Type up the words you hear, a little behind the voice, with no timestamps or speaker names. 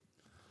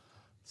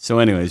So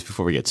anyways,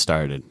 before we get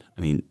started,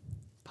 I mean,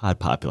 Pod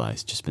Populi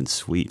has just been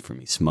sweet for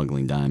me,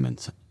 smuggling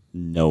diamonds.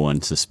 No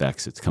one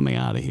suspects it's coming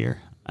out of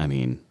here. I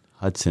mean,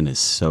 Hudson is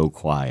so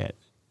quiet.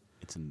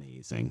 It's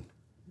amazing.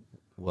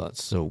 Well,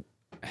 so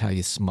how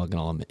you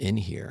smuggling them in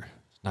here?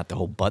 Not the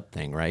whole butt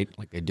thing, right?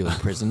 Like they do in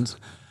prisons?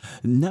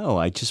 No,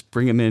 I just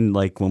bring them in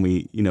like when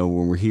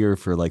we're here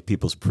for like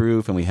People's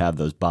Proof and we have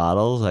those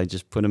bottles, I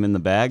just put them in the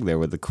bag there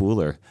with the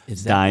cooler.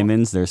 Is that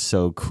Diamonds, they're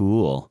so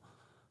cool.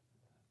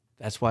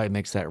 That's why it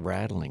makes that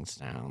rattling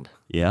sound.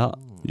 Yeah,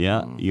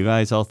 yeah. You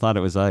guys all thought it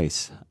was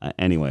ice.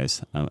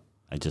 Anyways, I'm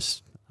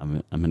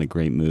in a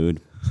great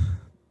mood,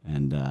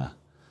 and oh,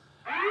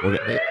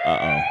 that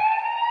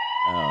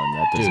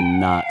does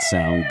not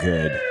sound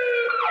good.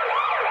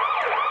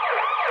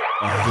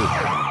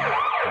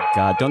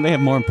 God, don't they have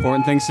more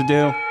important things to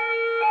do?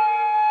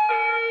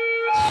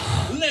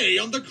 Lay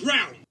on the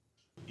ground.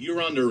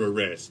 You're under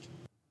arrest.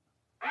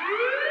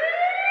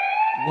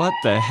 What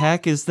the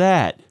heck is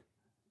that?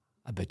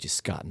 I bet you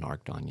Scott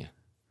narked on you.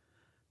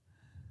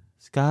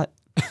 Scott?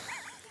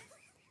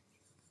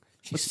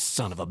 You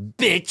son of a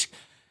bitch.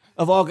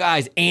 Of all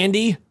guys,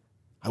 Andy.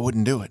 I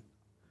wouldn't do it.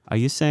 Are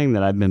you saying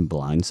that I've been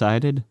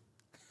blindsided?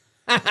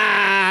 Ha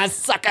ha,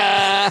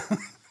 sucker.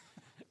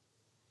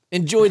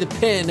 Enjoy the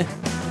pin.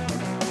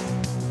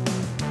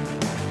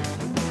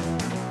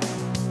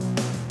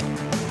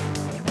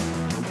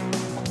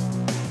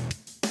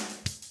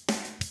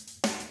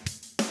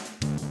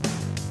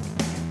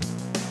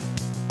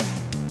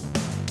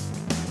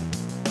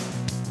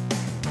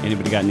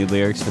 Anybody got new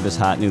lyrics for this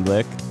hot new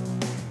lick?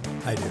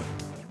 I do.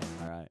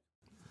 All right.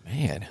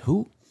 Man,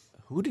 who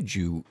did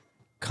you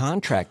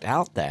contract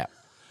out that?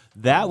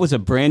 That was a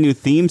brand new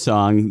theme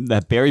song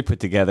that Barry put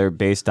together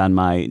based on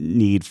my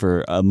need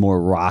for a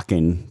more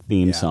rockin'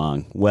 theme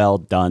song. Well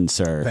done,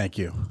 sir. Thank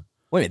you.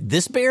 Wait a minute,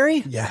 this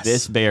Barry? Yes.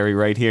 This Barry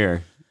right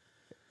here.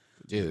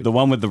 Dude. The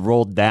one with the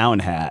rolled down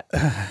hat.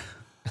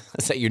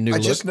 Is that your new I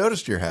look? just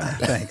noticed your hat.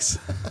 Thanks.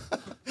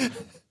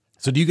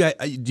 So do you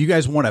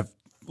guys want to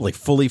like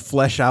fully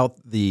flesh out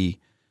the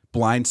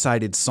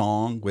Blindsided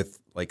song with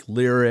like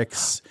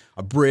lyrics,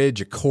 a bridge,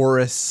 a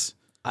chorus?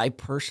 I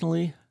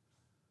personally,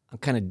 I'm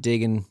kind of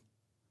digging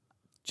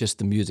just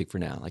the music for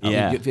now. Like,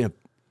 Yeah. you know,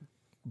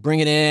 bring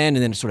it in, and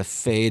then it sort of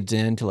fades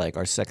into like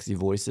our sexy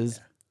voices.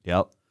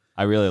 Yep.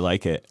 I really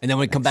like it. And then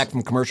when we come back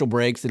from commercial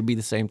breaks, it'll be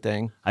the same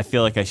thing. I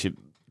feel like I should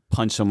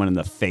punch someone in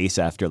the face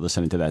after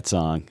listening to that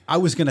song. I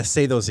was going to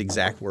say those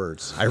exact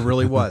words. I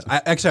really was.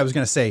 I was going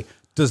to say,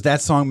 does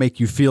that song make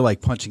you feel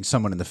like punching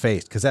someone in the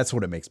face? Because that's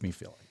what it makes me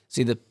feel like.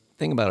 See, the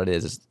thing about it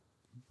is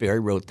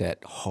Barry wrote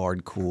that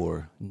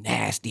hardcore,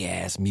 nasty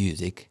ass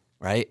music,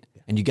 right?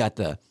 And you got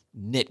the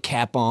knit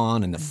cap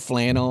on and the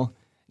flannel.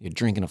 You're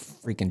drinking a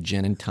freaking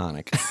gin and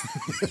tonic.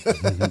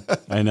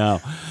 I know.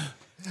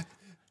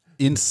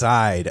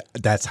 Inside,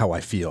 that's how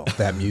I feel,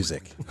 that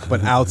music.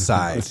 But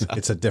outside,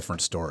 it's a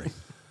different story.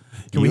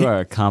 You are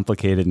a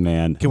complicated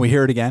man. Can we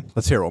hear it again?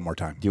 Let's hear it one more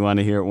time. Do you want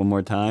to hear it one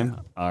more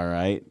time? All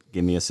right.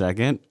 Give me a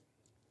second.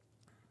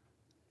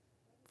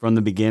 From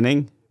the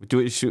beginning? Do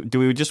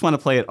we just want to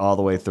play it all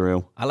the way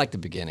through? I like the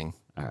beginning.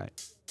 All right.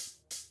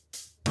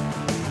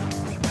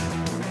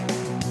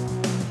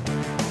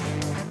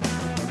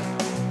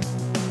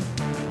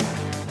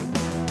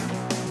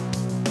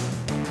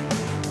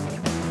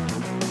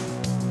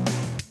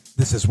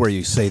 This is where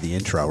you say the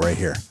intro right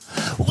here.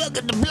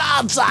 Welcome to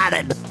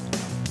Blindsided.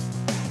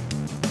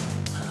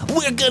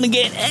 We're gonna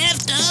get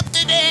effed up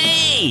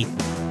today.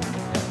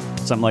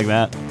 Something like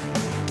that.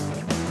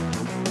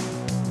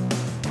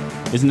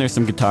 Isn't there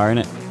some guitar in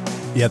it?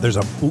 Yeah, there's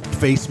a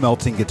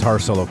face-melting guitar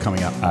solo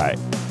coming up. All right.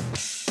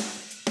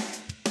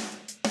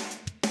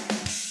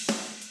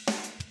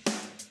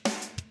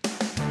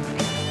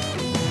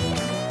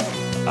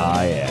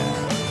 Oh,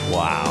 yeah.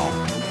 Wow.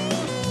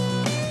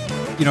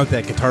 You know what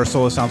that guitar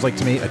solo sounds like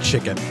to me? A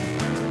chicken.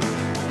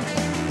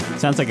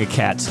 Sounds like a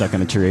cat stuck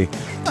in a tree.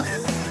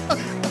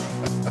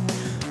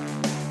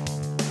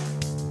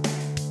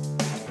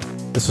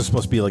 This was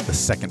supposed to be like the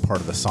second part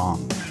of the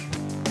song.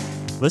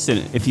 Listen,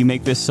 if you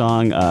make this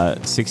song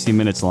 60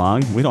 minutes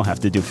long, we don't have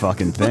to do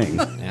fucking thing.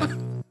 Yeah.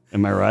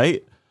 Am I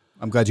right?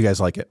 I'm glad you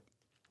guys like it.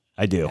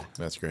 I do.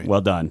 That's great.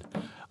 Well done.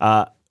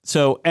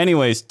 So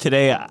anyways,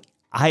 today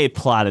I had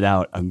plotted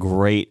out a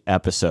great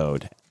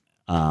episode,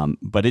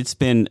 but it's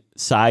been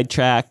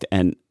sidetracked,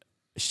 and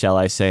shall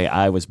I say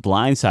I was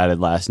blindsided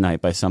last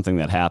night by something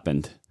that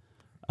happened.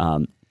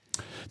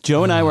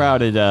 Joe and I were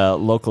out at a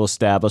local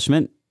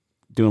establishment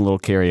doing a little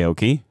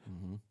karaoke,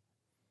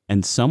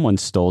 and someone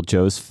stole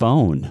Joe's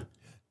phone.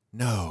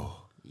 No.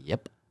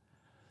 Yep.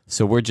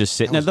 So we're just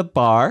sitting at the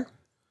bar.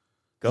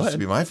 Go ahead. Used to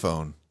be my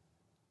phone.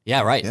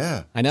 Yeah, right.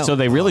 Yeah. I know. So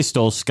they really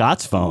stole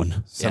Scott's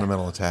phone.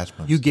 Sentimental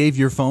attachment. You gave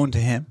your phone to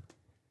him?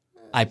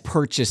 I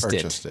purchased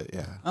Purchased it,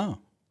 yeah. Oh.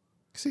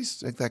 Because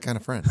he's like that kind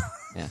of friend.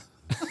 Yeah.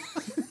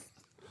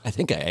 I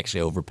think I actually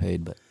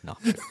overpaid, but no.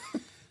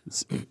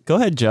 Go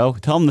ahead, Joe.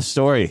 Tell him the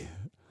story.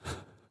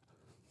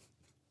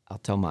 I'll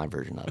tell my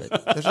version of it.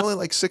 There's only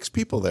like 6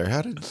 people there.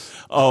 How did...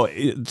 Oh,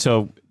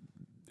 so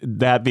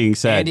that being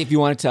said, Andy, if you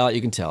want to tell it,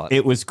 you can tell it.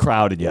 it was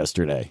crowded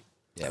yesterday.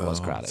 Yeah, it was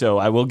crowded. So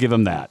I will give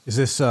him that. Is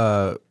this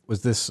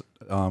was this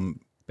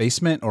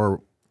Basement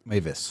or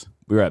Mavis?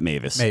 We were at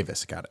Mavis.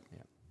 Mavis, got it.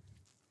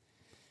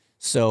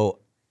 So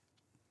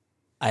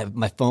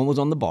my phone was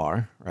on the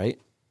bar, right?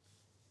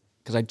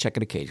 Because I'd check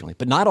it occasionally,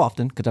 but not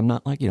often because I'm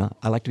not like,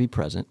 I like to be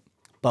present.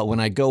 But when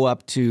I go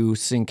up to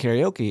sing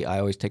karaoke, I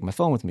always take my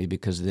phone with me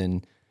because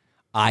then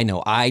I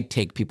know I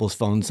take people's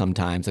phones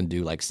sometimes and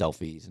do like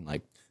selfies and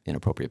like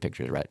inappropriate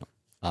pictures, right?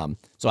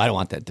 So I don't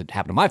want that to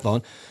happen to my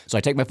phone. So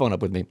I take my phone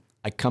up with me.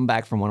 I come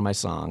back from one of my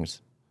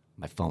songs.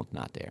 My phone's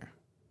not there.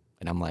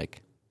 And I'm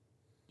like,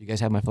 you guys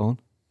have my phone?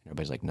 And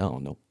everybody's like,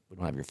 no, we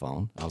don't have your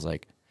phone. I was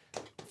like,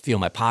 feel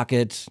my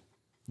pockets,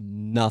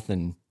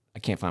 nothing. I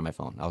can't find my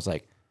phone. I was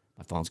like,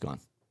 my phone's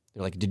gone.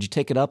 They're like, did you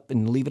take it up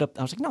and leave it up?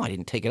 I was like, no, I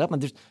didn't take it up.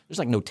 And there's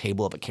like no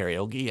table up at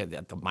karaoke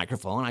at the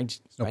microphone.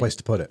 No place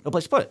to put it. No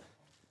place to put it.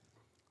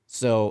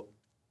 So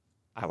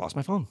I lost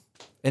my phone.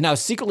 And I was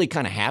secretly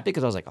kind of happy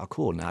because I was like, oh,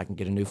 cool, now I can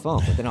get a new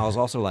phone. But then I was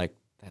also like,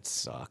 that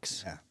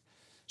sucks. Yeah.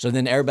 So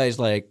then everybody's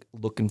like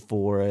looking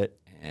for it.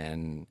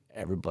 And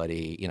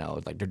everybody,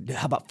 like,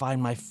 how about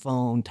find my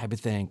phone type of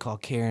thing? Call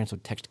Karen, so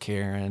text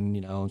Karen,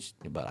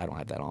 but I don't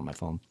have that on my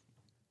phone.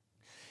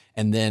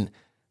 And then,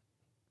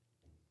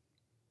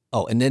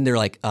 they're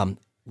like,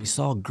 we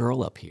saw a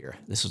girl up here.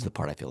 This is the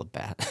part I feel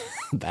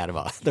bad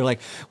about. They're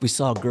like, we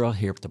saw a girl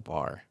here at the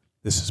bar.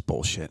 This is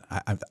bullshit.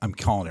 I'm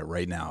calling it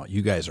right now.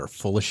 You guys are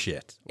full of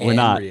shit. We're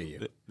not.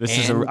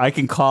 I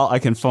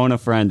can phone a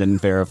friend and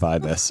verify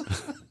this.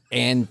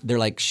 And they're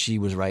like, she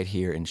was right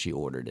here and she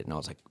ordered it. And I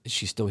was like, is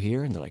she still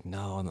here? And they're like,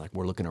 no. And they're like,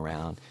 we're looking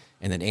around.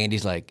 And then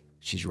Andy's like,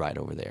 she's right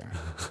over there.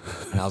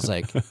 And I was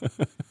like,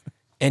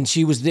 and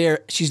she was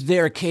there. She's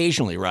there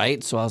occasionally,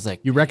 right? So I was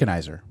like, You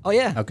recognize her? oh,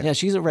 yeah. Okay. Yeah,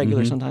 she's a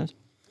regular sometimes.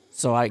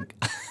 So I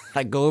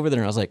go over there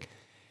and I was like,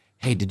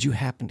 hey, did you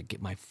happen to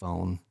get my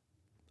phone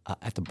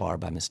at the bar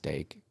by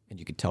mistake? And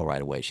you could tell right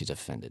away she's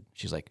offended.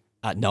 She's like,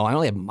 no, I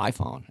only have my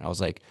phone. And I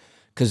was like,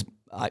 because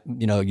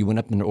you went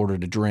up and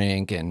ordered a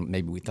drink, and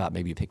maybe we thought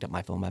maybe you picked up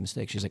my phone by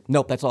mistake. She's like,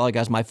 nope, that's all I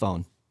got is my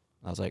phone.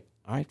 I was like,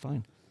 all right,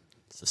 fine.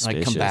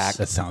 Suspicious. I come back.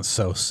 That sounds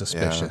so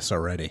suspicious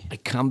already. I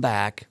come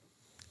back,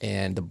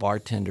 and the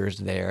bartender is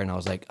there, and I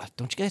was like,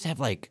 don't you guys have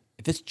like,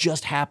 if this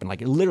just happened,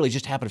 like it literally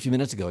just happened a few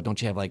minutes ago, don't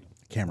you have like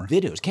cameras?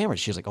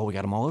 She's like, oh, we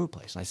got them all over the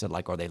place. And I said,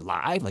 like, are they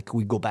live? Like, can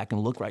we go back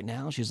and look right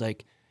now? She's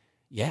like,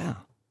 yeah.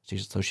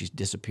 So she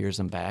disappears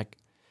them back.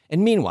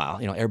 And meanwhile,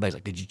 everybody's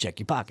like, did you check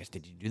your pockets?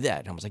 Did you do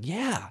that? And I was like,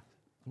 yeah.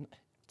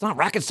 It's not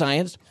rocket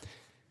science.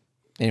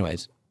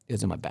 Anyways, it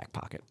was in my back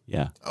pocket.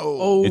 Yeah.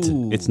 Oh.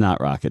 It's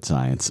not rocket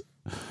science.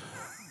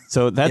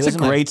 So that's a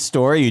great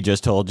story you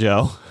just told,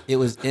 Joe. It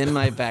was in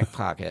my back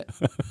pocket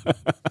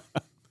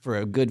for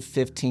a good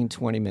 15,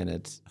 20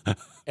 minutes.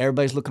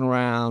 Everybody's looking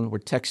around. We're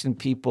texting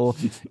people.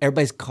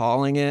 Everybody's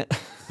calling it.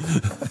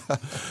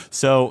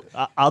 So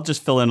I'll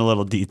just fill in a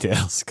little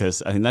details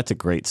because I think that's a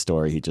great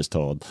story he just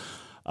told.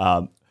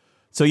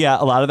 So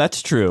yeah, a lot of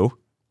that's true.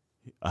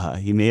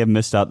 He may have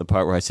missed out the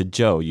part where I said,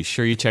 Joe, you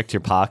sure you checked your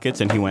pockets?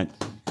 And he went,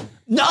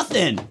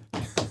 nothing.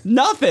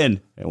 And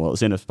well, it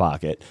was in his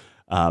pocket.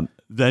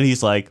 Then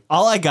he's like,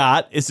 all I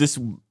got is this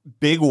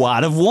big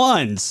wad of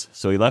ones.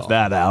 So he left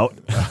that out.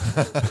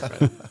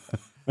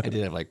 I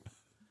did have like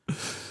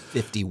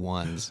 50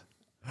 ones.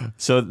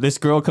 So this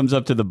girl comes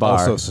up to the bar.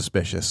 Also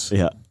suspicious.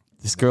 Yeah.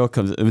 This girl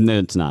comes, and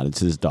it's not, it's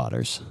his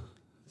daughter's.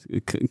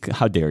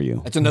 How dare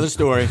you? That's another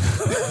story.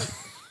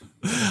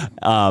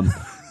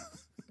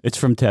 It's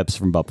from Tepps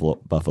from Buffalo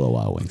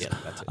Wild Wings. Yeah,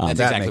 that's it. That's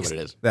exactly what it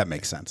is. That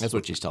makes sense. That's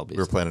what she's telling me.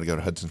 We were planning to go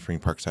to Hudson Spring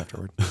Parks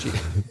afterward.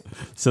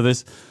 So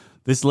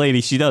this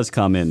lady, she does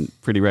come in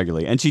pretty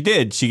regularly. And she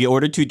did. She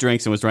ordered 2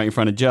 drinks and was right in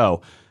front of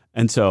Joe.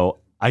 And so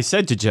I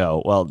said to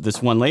Joe, well,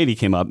 this one lady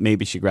came up.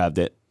 Maybe she grabbed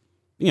it,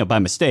 by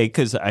mistake.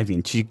 Because, I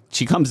mean,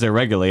 she comes there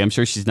regularly. I'm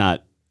sure she's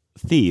not a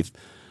thief.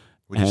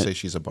 Would you say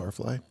she's a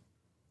barfly?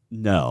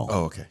 No.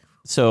 Oh, okay.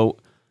 So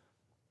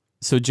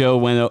Joe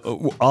went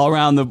all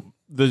around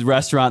the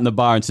restaurant and the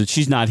bar and said,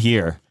 she's not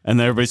here. And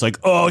then everybody's like,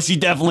 oh, she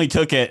definitely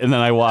took it. And then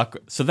I walk.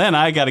 So then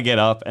I got to get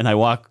up and I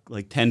walk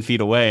like 10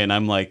 feet away and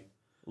I'm like,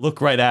 look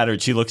right at her.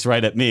 And she looks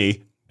right at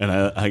me. And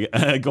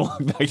I go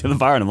back to the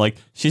bar and I'm like,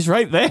 she's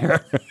right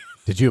there.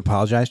 Did you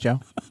apologize,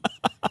 Joe,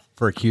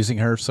 for accusing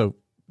her?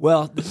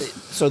 Well,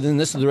 so then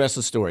this is the rest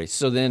of the story.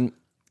 So then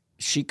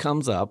she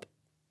comes up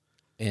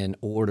and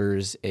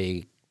orders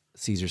a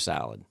Caesar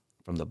salad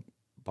from the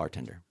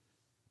bartender.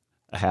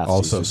 A half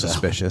Also Caesar salad.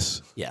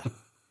 suspicious. Yeah.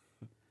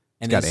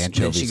 And got then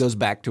anchovies. she goes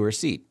back to her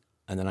seat.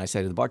 And then I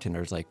say to the bartender,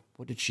 I was like,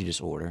 what did she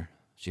just order?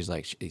 She's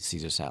like,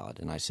 Caesar salad.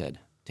 And I said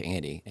to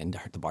Andy and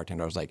the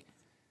bartender, I was like,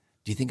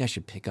 do you think I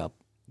should pick up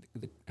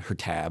her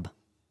tab,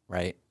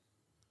 right?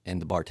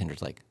 And the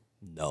bartender's like,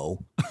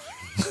 no.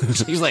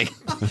 She's like,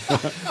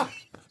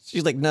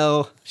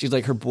 no. She's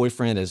like, her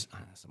boyfriend is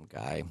some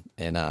guy.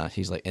 And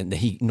he's like, and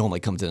he normally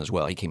comes in as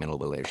well. He came in a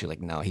little bit later. She's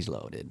like, no, he's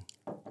loaded.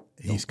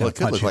 He's Well, going it to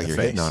could punch look you like in you're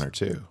the face. hitting on her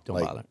too.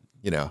 Don't bother.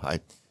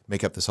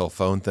 make up this whole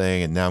phone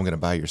thing, and now I'm going to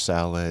buy your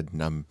salad,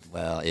 and I'm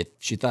Well, if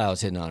she thought I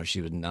was hitting on her, she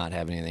would not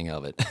have anything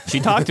of it. She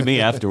talked to me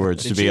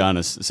afterwards, to be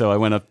honest. So I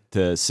went up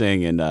to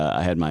sing, and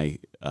I had my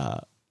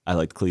I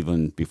liked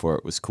Cleveland before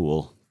it was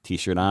cool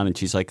T-shirt on, and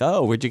she's like,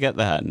 "Oh, where'd you get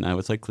that?" And I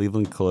was like,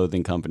 "Cleveland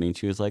Clothing Company." And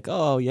she was like,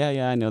 "Oh,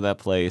 yeah, I know that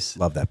place."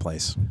 Love that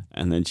place.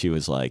 And then she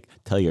was like,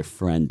 "Tell your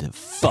friend to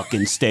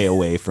fucking stay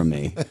away from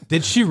me."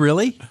 Did she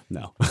really?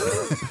 No,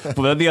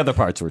 but the other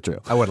parts were true.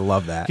 I would have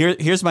loved that.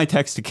 Here's my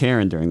text to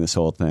Karen during this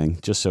whole thing,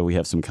 just so we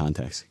have some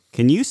context.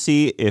 Can you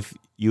see if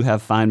you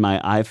have Find My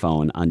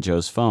iPhone on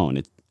Joe's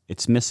phone?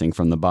 It's missing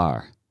from the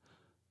bar.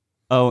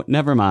 Oh,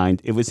 never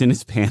mind. It was in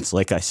his pants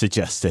like I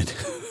suggested.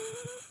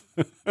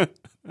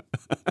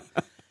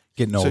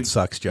 Getting old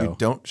sucks, Joe. You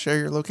don't share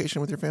your location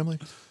with your family?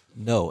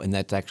 No, and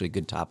that's actually a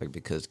good topic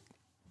because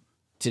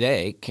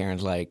today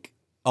Karen's like,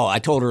 oh, I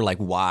told her like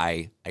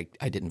why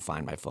I didn't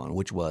find my phone,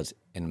 which was,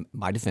 in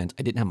my defense,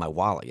 I didn't have my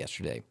wallet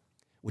yesterday,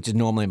 which is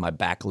normally in my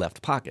back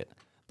left pocket.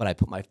 But I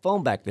put my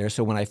phone back there,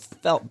 so when I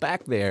felt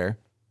back there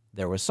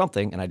was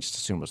something, and I just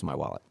assumed it was my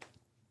wallet.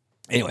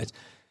 Anyways,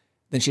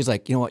 then she's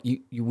like, you know what,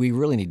 we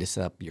really need to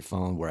set up your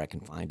phone where I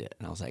can find it.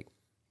 And I was like,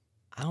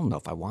 I don't know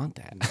if I want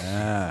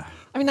that.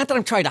 I mean, not that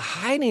I'm trying to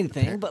hide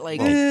anything, but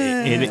like,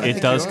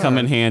 It does come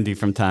in handy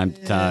from time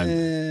to time.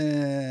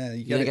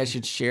 you think I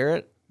should share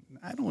it?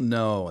 I don't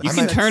know. You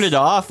can turn it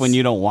off when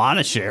you don't want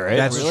to share it.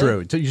 That's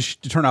true. You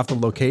should turn off the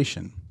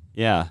location.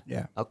 Yeah.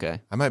 Yeah,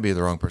 Okay. I might be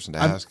the wrong person to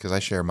ask because I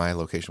share my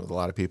location with a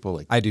lot of people.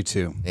 Like I do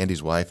too.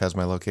 Andy's wife has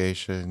my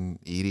location.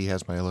 Edie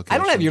has my location.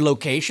 I don't have your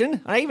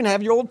location. I even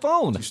have your old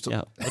phone.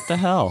 Yeah. What the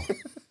hell?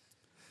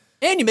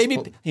 And he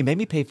made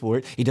me pay for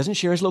it. He doesn't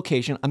share his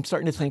location. I'm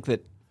starting to think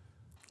that.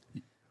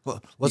 Well,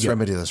 let's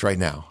remedy this right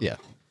now. Yeah.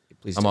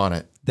 Please. I'm on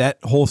it. That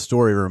whole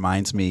story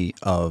reminds me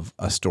of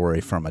a story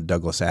from a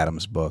Douglas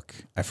Adams book.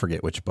 I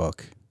forget which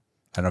book.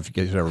 I don't know if you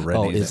guys have ever read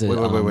Oh, any of is it.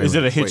 it? Wait, Is it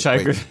a wait,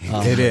 hitchhiker?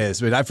 wait. It is,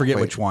 but I forget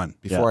Wait. which one.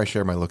 Before I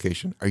share my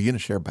location, are you going to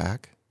share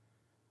back?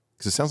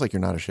 Because it sounds like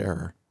you're not a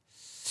sharer.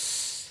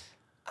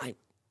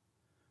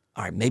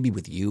 All right, maybe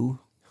with you.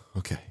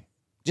 Okay.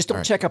 Just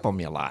don't check up on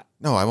me a lot.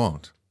 No, I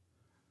won't.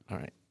 All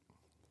right.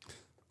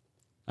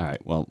 All right.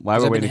 Well, while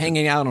Because we're I've been waiting,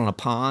 hanging out on a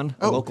pond,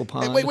 a local hey,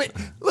 pond. wait.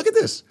 Look at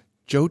this.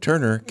 Joe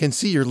Turner can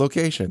see your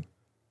location.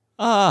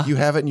 You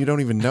have it and you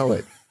don't even know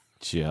it.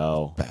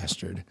 Joe,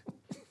 Bastard.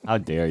 how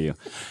dare you?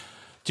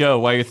 Joe,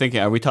 while you're thinking,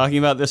 are we talking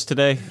about this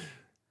today?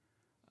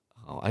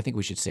 Oh, I think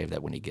we should save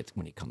that when he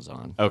comes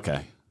on.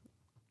 Okay.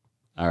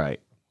 All right.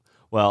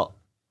 Well,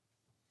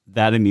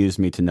 that amused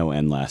me to no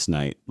end last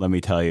night, let me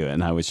tell you.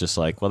 And I was just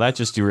like, well, that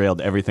just derailed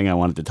everything I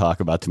wanted to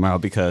talk about tomorrow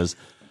because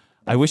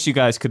I wish you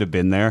guys could have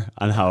been there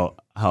on how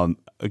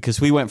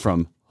because we went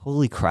from,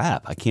 holy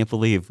crap, I can't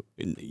believe,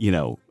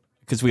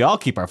 because we all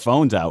keep our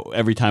phones out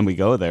every time we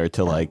go there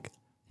to like,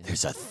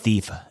 there's a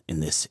thief in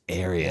this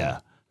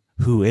area.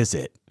 Who is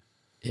it?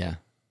 Yeah.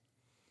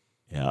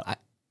 Yeah.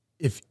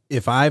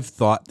 If I've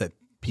thought that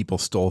people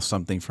stole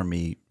something from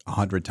me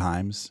 100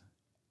 times,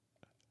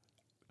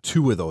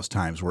 2 of those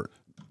times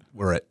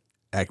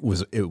it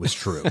was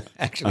true.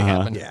 Actually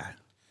happened. Yeah.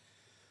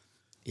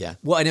 Yeah.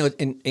 Well, I know,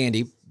 and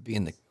Andy,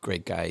 being the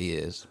great guy he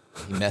is,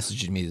 he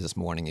messaged me this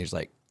morning. He was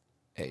like,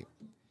 hey,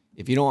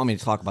 if you don't want me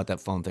to talk about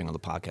that phone thing on the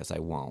podcast, I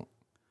won't.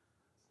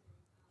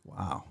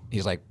 Wow.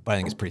 He's like, but I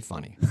think it's pretty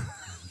funny.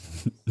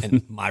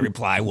 And my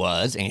reply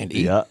was,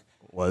 Andy, Yeah.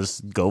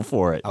 Go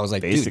for it. I was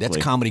like, basically. dude,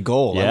 that's comedy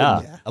gold.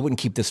 Yeah. I wouldn't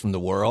keep this from the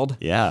world.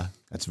 Yeah.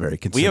 That's very We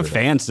considerate. have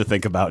fans to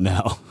think about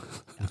now.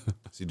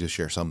 So you just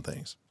share some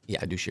things. Yeah,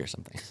 I do share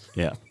something.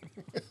 Yeah.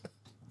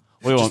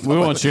 We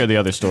won't share the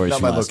other stories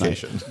Not from my last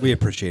night. location. We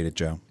appreciate it,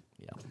 Joe.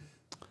 Yeah.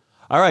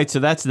 All right, so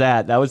that's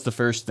that. That was the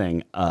first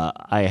thing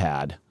I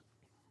had.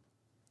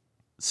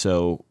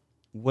 So,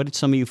 what did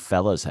some of you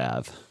fellas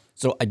have?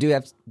 So I do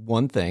have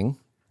one thing.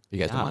 You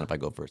guys don't mind if I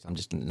go first? I'm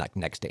just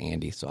next to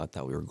Andy, so I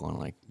thought we were going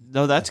like.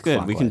 No, that's good.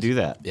 We can clockwise. do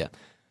that. Yeah.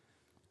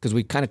 Because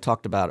we kind of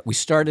talked about it. We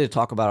started to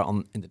talk about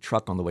it in the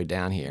truck on the way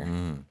down here.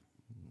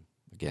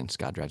 Again,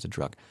 Scott drives a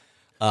truck.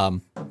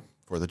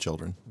 For the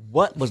children.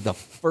 What was the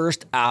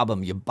first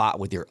album you bought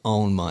with your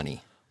own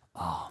money?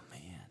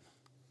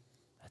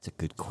 That's a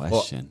good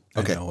question.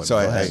 Okay, know what so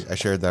it I was.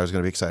 shared that I was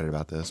going to be excited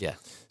about this. Yeah.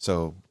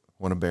 So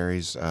one of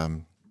Barry's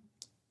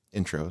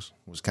intros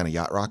was kind of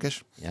yacht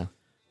rockish. Yeah.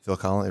 Phil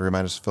Collins. It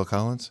reminded us of Phil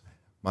Collins.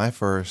 My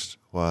first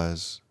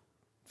was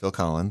Phil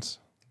Collins,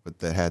 but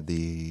that had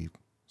the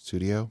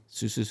studio.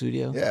 Susu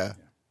Studio? Yeah.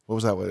 What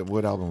was that?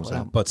 What album was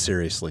that? But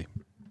seriously,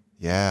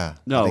 Yeah.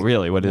 No,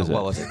 really, what is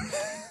What it? was it?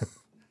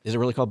 Is it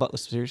really called Butler?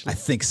 Seriously? I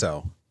think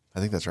so. I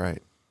think that's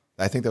right.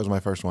 I think that was my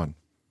first one.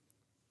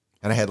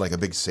 And I had like a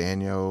big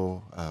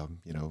Sanyo,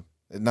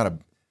 not a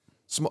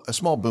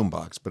small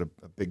boombox, but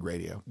a big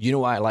radio. You know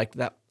why I liked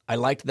that? I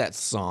liked that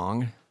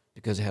song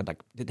because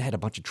it had a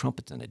bunch of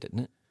trumpets in it, didn't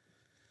it?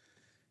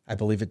 I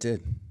believe it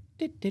did.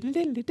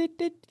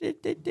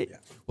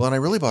 Well, and I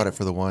really bought it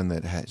for the one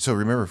that had. So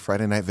remember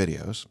Friday Night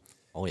Videos?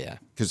 Oh yeah.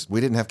 Because we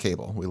didn't have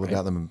cable. We lived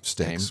out in the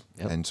sticks. Same.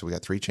 Yep. And so we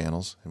got 3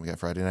 channels and we got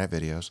Friday Night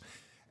Videos.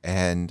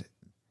 And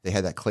they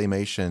had that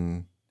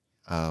claymation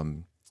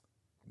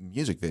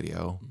music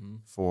video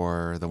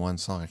for the one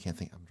song. I can't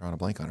think. I'm drawing a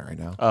blank on it right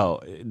now. Oh,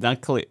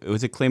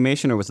 was it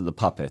claymation or was it the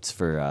puppets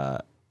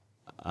for?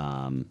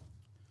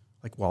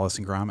 Like Wallace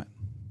and Gromit.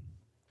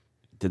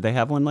 Did they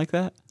have one like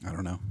that? I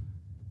don't know.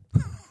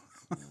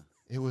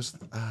 It was.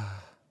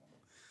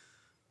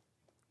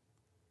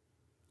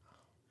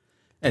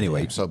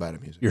 Anyway, I'm so bad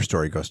at music. your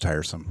story goes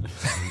tiresome.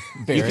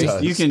 Barry.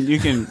 You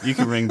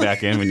can ring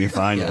back in when you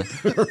find it.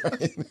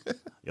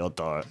 Your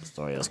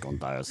story is going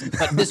tiresome.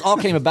 But this all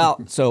came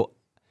about. So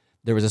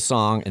there was a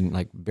song, and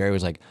like Barry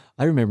was like,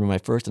 "I remember my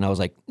first," and I was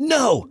like,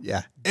 "No,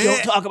 Yeah.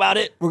 don't talk about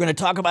it. We're going to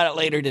talk about it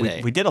later today."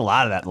 We did a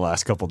lot of that in the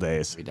last couple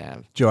days. We'd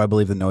have. Joe, I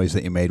believe the noise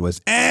that you made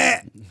was eh.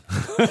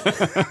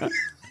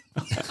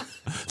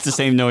 It's the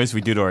same noise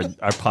we do to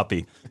our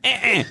puppy.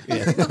 And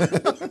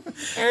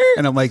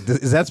I'm like,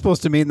 is that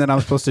supposed to mean that I'm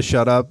supposed to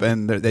shut up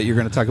and that you're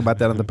going to talk about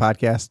that on the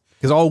podcast?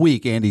 Because all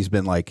week Andy's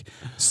been like,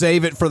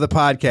 save it for the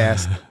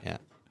podcast. Yeah. All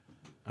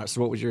right,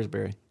 so what was yours,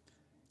 Barry?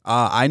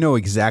 I know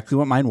exactly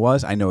what mine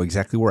was. I know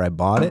exactly where I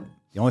bought it.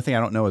 The only thing I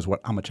don't know is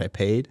how much I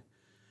paid.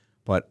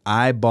 But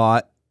I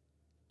bought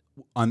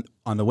on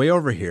the way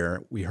over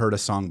here. We heard a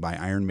song by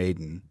Iron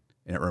Maiden,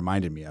 and it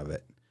reminded me of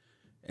it.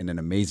 And then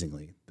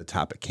amazingly, the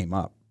topic came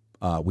up.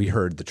 We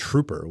heard The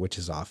Trooper, which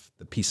is off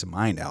the Peace of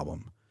Mind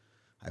album,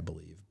 I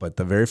believe. But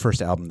the very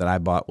first album that I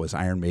bought was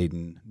Iron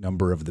Maiden,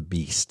 Number of the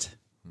Beast.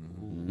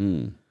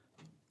 Mm-hmm.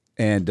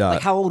 And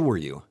Like, how old were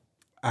you?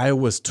 I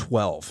was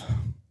 12.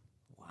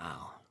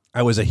 Wow.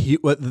 I was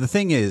the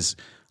thing is,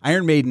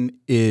 Iron Maiden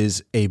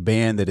is a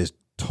band that is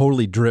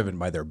totally driven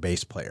by their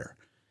bass player.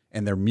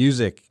 And their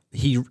music,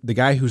 the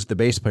guy who's the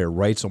bass player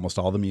writes almost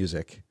all the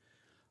music.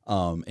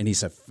 And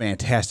he's a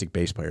fantastic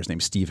bass player. His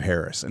name's Steve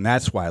Harris. And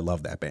that's why I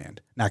love that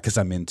band. Not because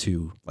I'm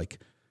into like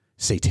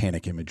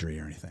satanic imagery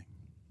or anything.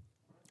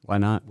 Why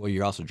not? Well,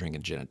 you're also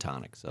drinking gin and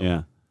tonic, so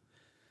Yeah.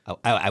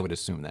 I would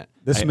assume that.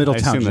 This I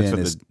Middletown assume that's gin what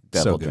is the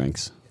devil so good.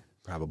 drinks.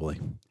 Probably.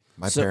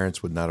 My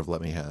parents would not have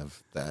let me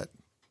have that.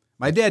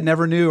 My dad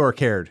never knew or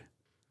cared.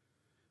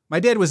 My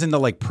dad was into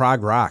like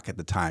prog rock at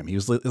the time. He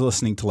was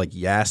listening to like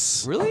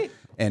Yes. Really?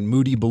 And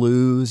Moody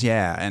Blues.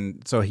 Yeah.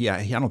 And so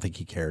I don't think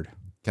he cared.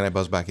 Can I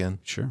buzz back in?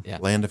 Sure. Yeah.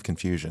 Land of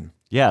Confusion.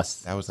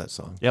 Yes. That was that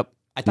song. Yep.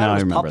 I thought Now it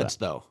was remember puppets,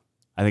 that. though.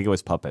 I think it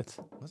was puppets.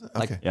 Was it?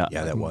 Like- Okay. Yeah.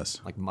 Yeah, that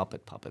was. Like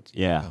Muppet puppets.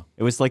 Yeah.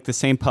 It was like the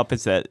same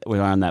puppets that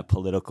were on that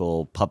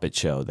political puppet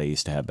show they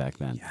used to have back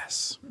then.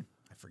 Yes.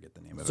 I forget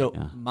the name of it. So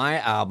my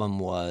album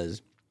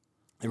was,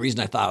 the reason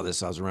I thought of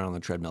this, I was around on the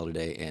treadmill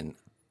today and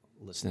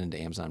listening to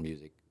Amazon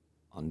Music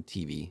on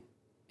TV,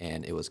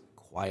 and it was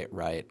Quiet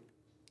Riot,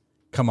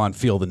 Come on,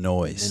 Feel the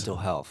Noise. Mental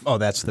Health. Oh,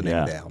 that's the name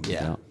of the Yeah. album.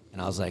 Yeah.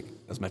 And I was like,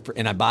 that was my first,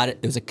 and I bought it.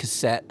 It was a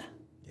cassette.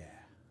 Yeah.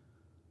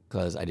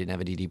 Because I didn't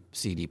have a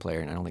CD player,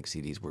 and I don't think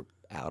CDs were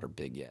out or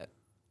big yet.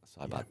 So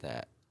I bought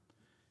that.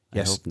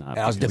 Yes. I hope not. And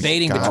I was because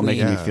debating God, it's between.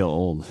 making me Yeah. feel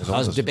old. I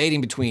was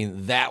debating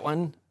between that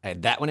one. I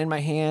had that one in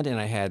my hand, and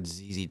I had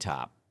ZZ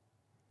Top.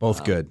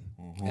 Both good.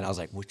 And I was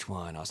like, which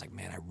one? I was like,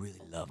 man, I really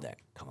love that.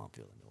 Come on,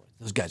 feel the noise.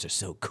 Those guys are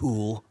so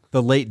cool.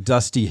 The late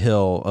Dusty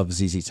Hill of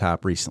ZZ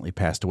Top recently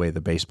passed away, the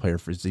bass player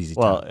for ZZ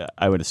Top. Well,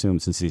 I would assume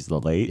since he's the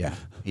late. Yeah,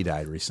 he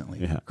died recently.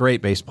 Yeah.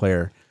 Great bass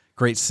player,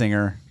 great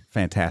singer,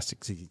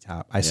 fantastic ZZ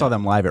Top. I saw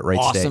them live at Wright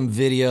Awesome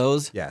State.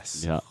 videos.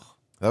 Yes. Yeah.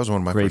 That was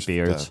one of my Great first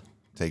beards.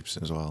 tapes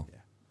as well.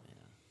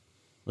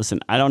 Listen,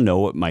 I don't know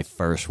what my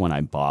first one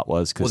I bought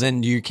was. Well, Cause,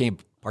 then you can't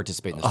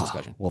participate in this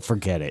discussion. well,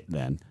 forget it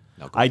then.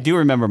 No, go I do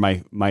remember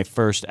my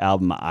first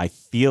album. I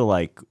feel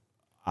like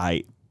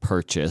I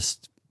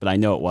purchased, but I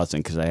know it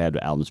wasn't because I had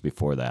albums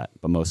before that.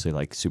 But mostly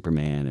like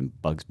Superman and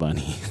Bugs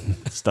Bunny,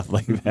 stuff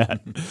like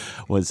that.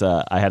 Was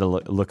I had to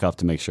look up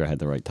to make sure I had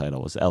the right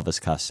title. Was Elvis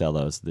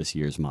Costello's This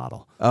Year's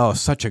Model. Oh,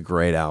 such a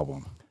great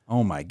album.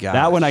 Oh my god.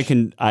 That one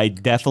I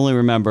definitely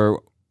remember.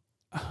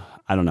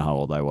 I don't know how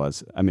old I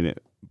was. I mean,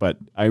 but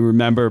I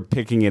remember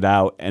picking it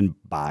out and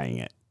buying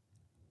it.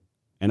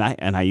 And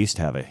I used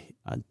to have a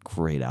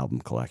great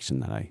album collection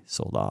that I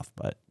sold off,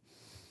 but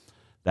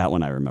that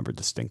one I remember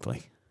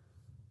distinctly.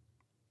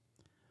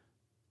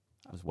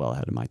 I was well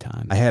ahead of my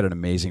time. I had an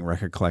amazing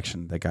record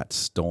collection that got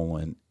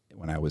stolen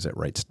when I was at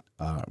Wright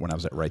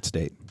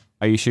State.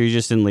 Are you sure you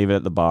just didn't leave it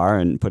at the bar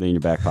and put it in your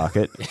back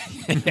pocket?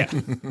 Did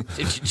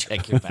you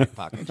check your back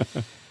pocket?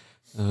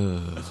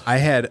 I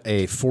had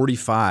a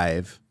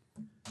 45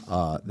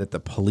 that the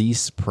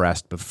police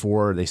pressed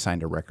before they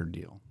signed a record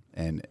deal,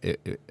 and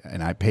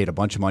and I paid a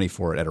bunch of money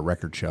for it at a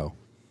record show.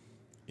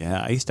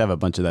 Yeah, I used to have a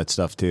bunch of that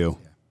stuff too.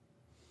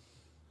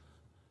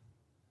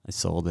 I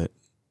sold it.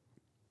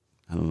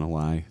 I don't know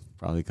why.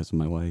 Probably because of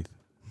my wife.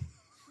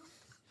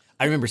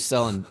 I remember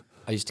selling,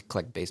 I used to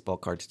collect baseball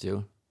cards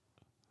too.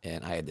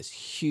 And I had this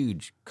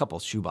huge couple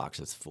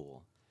shoeboxes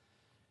full.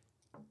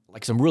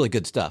 Like some really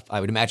good stuff. I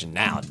would imagine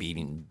now it'd be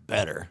even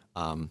better.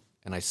 And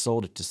I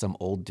sold it to some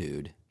old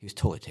dude. He was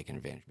totally taking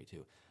advantage of me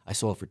too. I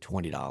sold it for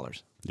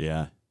 $20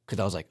 Yeah. because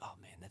I was like, oh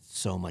man, that's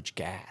so much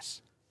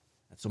gas.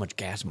 That's so much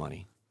gas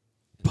money.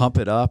 Pump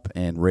It Up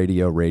and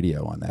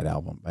Radio on that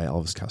album by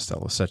Elvis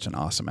Costello. Such an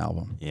awesome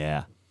album.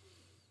 Yeah.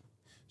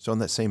 So on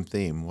that same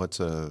theme, what's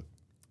a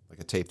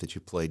tape that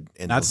you played?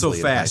 Not so endlessly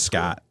in high fast, school?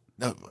 Scott.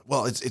 No,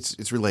 well,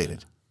 it's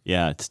related.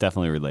 Yeah, it's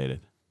definitely related.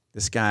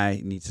 This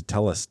guy needs to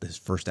tell us his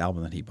first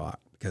album that he bought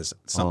because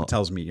something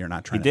tells me you're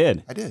not He trying.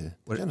 did. I did.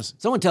 Genesis.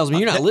 Someone tells me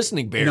you're not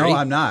listening, Barry. No,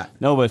 I'm not.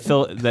 No, but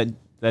Phil, that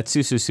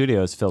Susu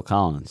Studio is Phil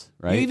Collins,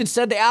 right? You even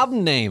said the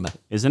album name.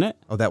 Isn't it?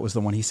 Oh, that was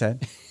the one he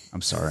said.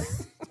 I'm sorry.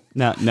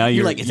 Now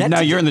you're like, is that now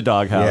to- you're in the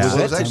doghouse. Yeah. Well,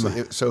 it was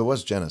actually so it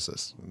was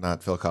Genesis,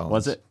 not Phil Collins.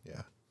 Was it?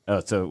 Yeah.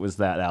 Oh, so it was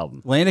that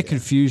album. Land of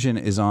Confusion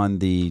is on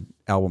the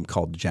album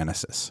called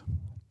Genesis.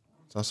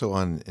 It's also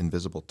on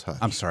Invisible Touch.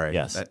 I'm sorry.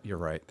 Yes. You're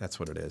right. That's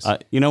what it is.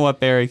 You know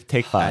what, Barry?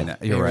 Take I 5. know,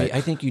 you're Barry, right.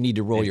 I think you need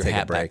to roll Need to your take a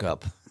hat break. back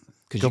up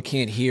because you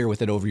can't hear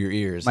with it over your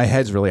ears. My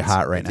head's really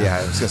hot right now. Yeah,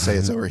 I was gonna say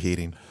it's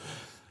overheating.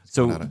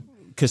 So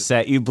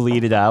cassette, you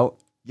bleed it out.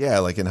 Yeah,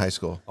 like in high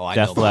school. oh, I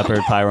Def know. Leppard,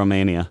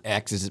 Pyromania,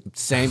 X is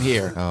same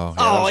here. Oh,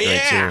 that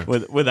was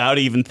great too. without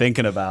even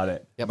thinking about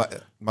it.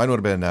 Mine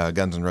would have been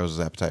Guns N' Roses'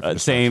 Appetite for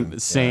Destruction.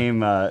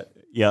 Same.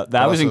 Yeah,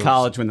 that was in also-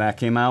 college when that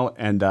came out,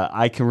 and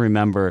I can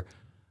remember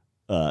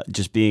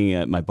just being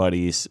at my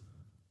buddy's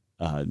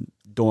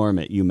dorm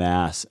at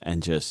UMass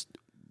and just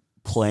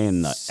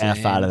playing the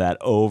F out of that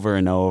over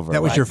and over.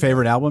 That was Like, your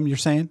favorite album, you're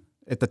saying,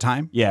 at the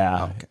time?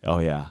 Yeah. Oh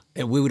yeah.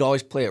 And we would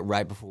always play it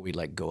right before we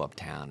like go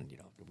uptown, and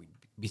we'd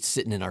be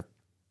sitting in our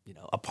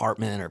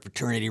apartment or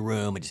fraternity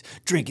room and just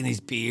drinking these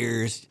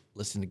beers,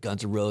 listening to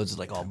Guns N' Roses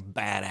like all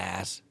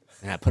badass.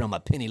 And I put on my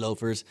penny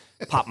loafers,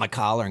 pop my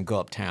collar, and go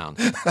uptown.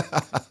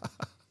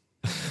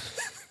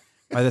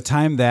 By the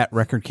time that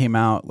record came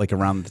out, like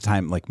around the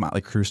time like Motley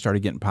Crue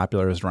started getting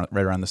popular, it was right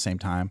around the same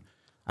time.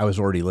 I was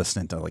already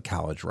listening to like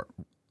college.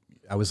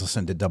 I was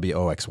listening to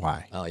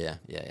WOXY. Oh yeah.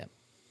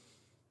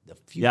 The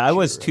Yeah, I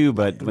was future. too.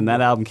 But when that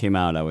album came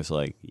out, I was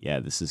like, yeah,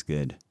 this is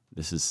good.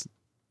 This is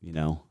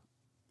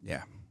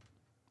Yeah.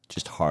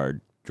 just hard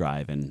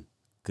driving,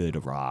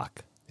 good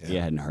rock. You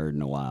hadn't heard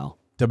in a while.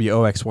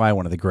 WOXY,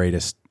 one of the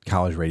greatest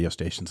college radio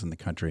stations in the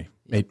country,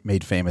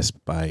 made famous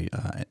by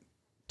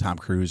Tom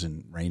Cruise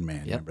and Rain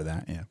Man. Remember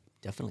that? Yeah.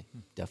 Definitely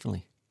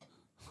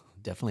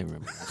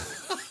remember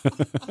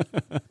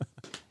that.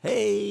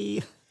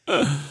 Hey.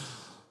 All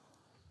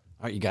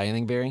right, you got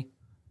anything, Barry?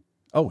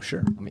 Oh,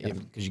 sure. I mean,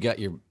 because you got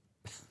your.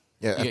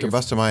 Yeah, got after your-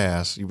 busting my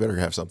ass, you better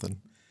have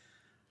something.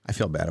 I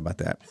feel bad about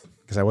that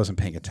because I wasn't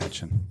paying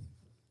attention.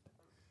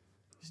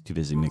 He's too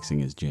busy mixing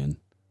his gin.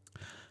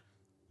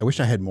 I wish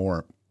I had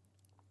more.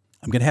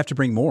 I'm going to have to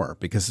bring more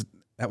because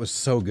that was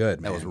so good,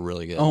 man. That was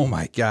really good. Oh,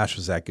 my gosh,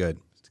 was that good.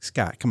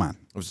 Scott, come on.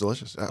 It was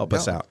delicious. Help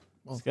us out.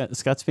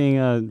 Scott's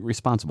being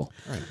responsible.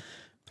 All right.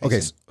 Okay,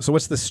 so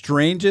what's the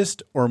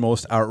strangest or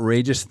most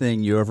outrageous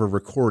thing you ever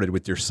recorded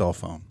with your cell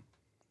phone?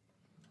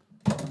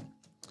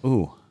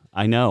 Ooh,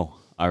 I know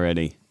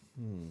already.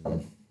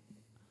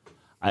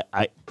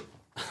 I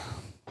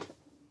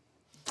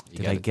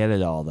did I get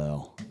it all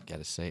though? Got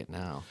to say it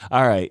now.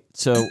 All right,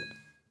 so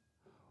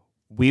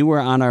we were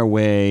on our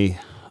way.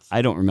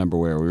 I don't remember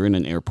where. We were in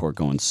an airport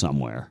going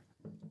somewhere,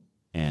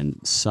 and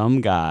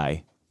some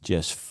guy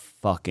just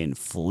fucking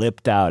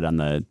flipped out on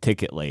the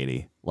ticket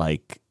lady.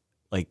 Like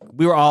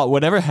we were all,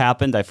 whatever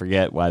happened, I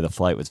forget why the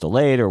flight was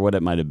delayed or what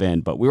it might have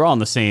been, but we were all in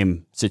the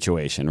same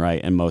situation,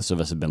 right? And most of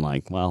us have been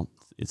like, well,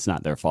 it's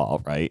not their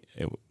fault, right?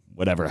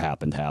 Whatever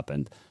happened,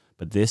 happened.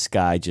 But this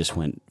guy just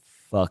went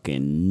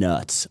fucking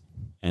nuts.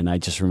 And I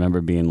just remember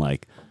being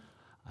like,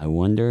 I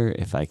wonder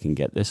if I can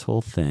get this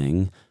whole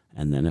thing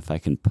and then if I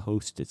can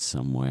post it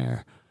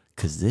somewhere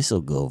because this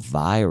will go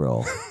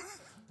viral.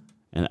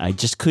 And I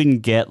just couldn't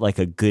get like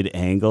a good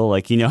angle.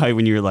 Like, you know how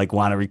when you're like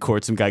want to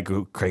record some guy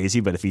go crazy,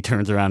 but if he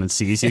turns around and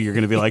sees you, you're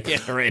going to be like,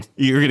 yeah, right.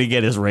 You're going to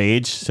get his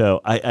rage. So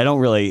I don't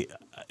really,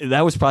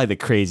 that was probably the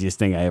craziest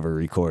thing I ever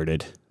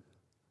recorded.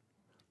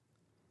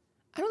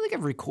 I don't think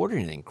I've recorded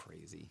anything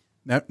crazy.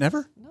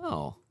 Never?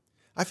 No.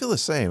 I feel the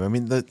same. I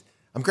mean,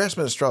 I'm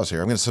grasping at straws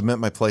here. I'm going to submit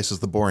my place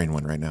as the boring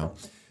one right now.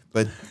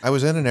 But I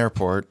was in an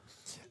airport,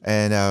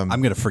 and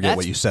I'm going to forget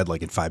what you said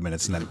like in 5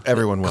 minutes and then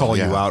Everyone will, call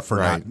you yeah, out for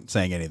right. not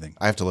saying anything.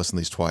 I have to listen to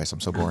these twice. I'm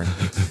so boring.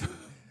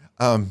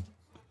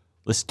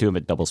 Listen to him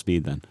at double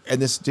speed then.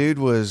 And this dude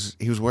was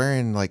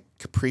wearing like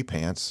capri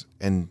pants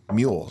and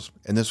mules,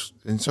 and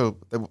so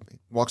he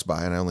walks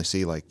by, and I only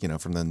see like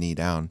from the knee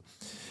down,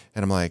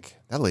 and I'm like,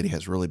 that lady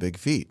has really big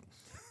feet.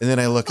 And then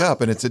I look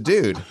up, and it's a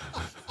dude.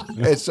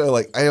 And so,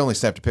 like, I only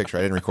snapped a picture.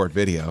 I didn't record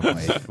video.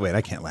 Wait,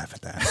 I can't laugh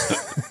at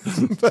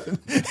that. But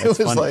it was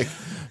funny. like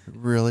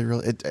really,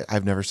 really.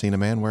 I've never seen a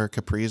man wear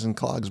capris and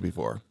clogs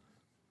before.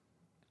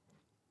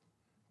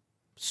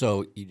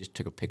 So you just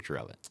took a picture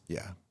of it.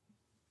 Yeah,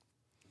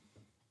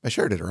 I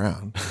shared it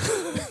around.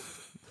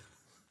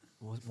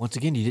 Once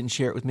again, you didn't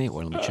share it with me.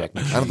 Well, let me check.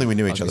 I don't think we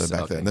knew each other Okay,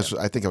 back okay, then.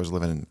 I think I was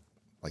living in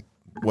like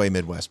way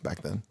Midwest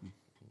back then.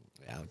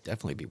 Yeah, it would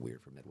definitely be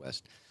weird for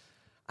Midwest.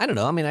 I don't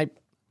know. I mean, I've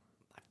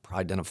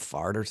probably done a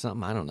fart or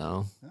something. I don't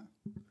know.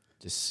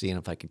 Just seeing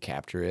if I could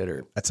capture it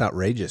or That's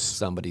outrageous.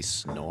 somebody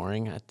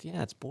snoring.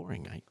 Yeah, it's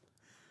boring.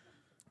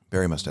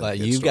 Barry must have. But a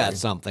good you've story. got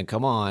something.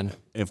 Come on.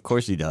 Of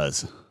course he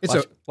does. It's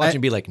Watch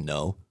him be like,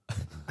 no.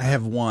 I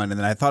have one, and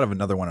then I thought of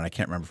another one, and I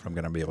can't remember if I'm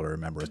going to be able to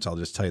remember it. So I'll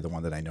just tell you the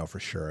one that I know for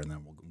sure, and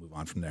then we'll move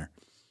on from there.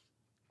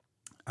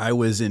 I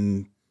was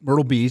in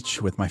Myrtle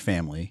Beach with my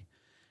family,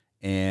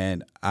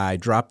 and I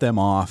dropped them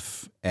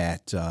off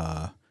at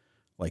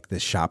like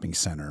this shopping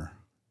center,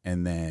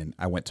 and then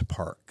I went to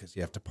park because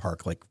you have to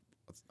park like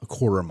a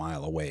quarter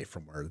mile away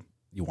from where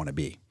you want to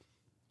be.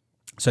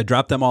 So I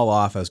dropped them all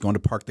off. I was going to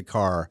park the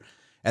car.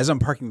 As I'm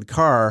parking the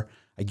car,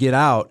 I get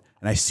out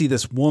and I see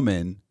this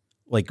woman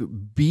like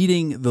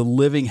beating the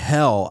living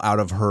hell out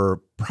of her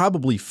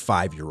probably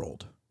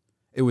 5-year-old.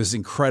 It was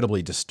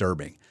incredibly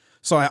disturbing.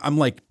 So I'm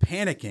like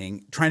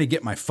panicking, trying to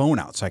get my phone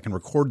out so I can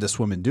record this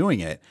woman doing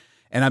it.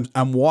 And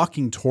I'm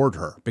walking toward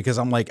her because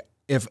I'm like,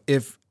 if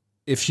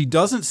she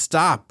doesn't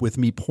stop with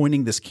me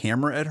pointing this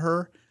camera at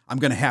her, I'm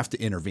going to have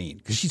to intervene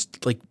because she's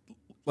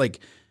like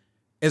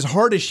as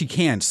hard as she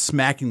can,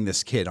 smacking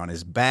this kid on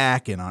his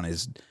back and on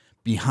his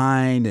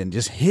behind and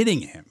just hitting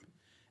him.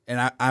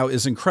 And I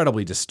was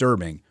incredibly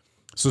disturbing.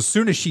 So as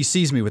soon as she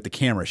sees me with the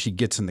camera, she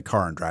gets in the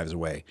car and drives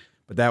away.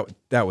 But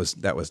that was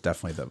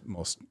definitely the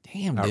most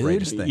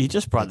outrageous thing. You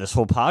just brought this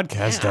whole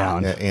podcast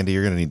down. Yeah, Andy,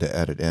 you're going to need to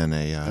edit in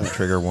a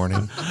trigger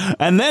warning.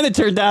 And then it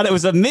turned out it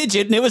was a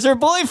midget and it was her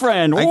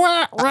boyfriend.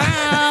 I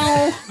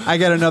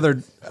got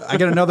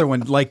another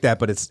one like that,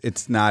 but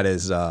it's not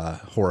as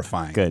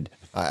horrifying. Good.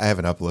 I have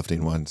an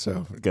uplifting one,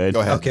 so Good.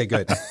 Go ahead. Okay,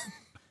 good.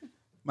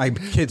 My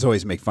kids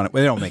always make fun of.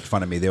 Well, they don't make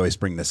fun of me. They always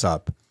bring this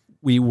up.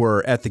 We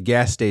were at the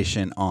gas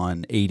station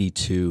on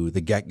 82,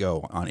 the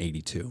Get-Go on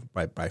 82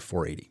 by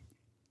 480.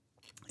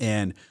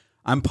 And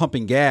I'm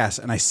pumping gas,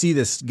 and I see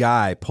this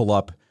guy pull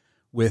up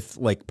with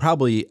like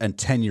probably a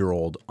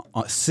 10-year-old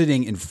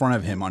sitting in front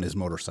of him on his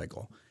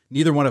motorcycle.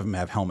 Neither one of them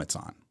have helmets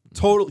on.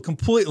 Totally,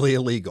 completely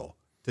illegal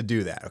to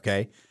do that,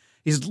 okay?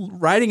 He's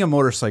riding a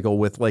motorcycle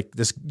with like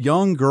this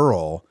young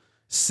girl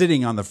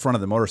sitting on the front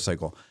of the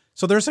motorcycle.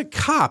 So there's a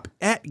cop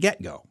at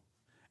Get-Go.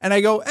 And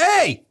I go,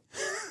 hey,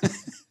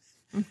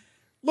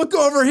 look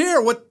over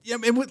here.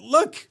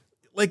 Look,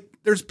 like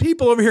there's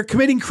people over here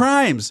committing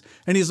crimes.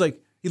 And he's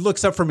like, he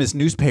looks up from his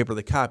newspaper,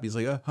 the cop. He's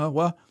like,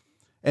 what?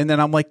 And then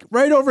I'm like,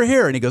 right over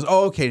here. And he goes,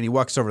 oh, okay. And he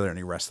walks over there and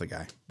he arrests the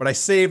guy. But I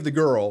saved the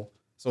girl.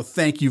 So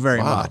thank you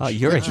very much. Oh,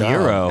 you're a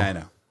hero. I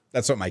know.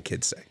 That's what my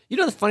kids say. You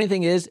know, the funny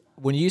thing is,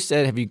 when you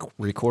said, have you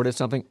recorded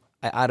something?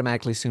 I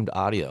automatically assumed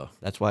audio.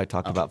 That's why I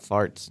talked about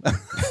farts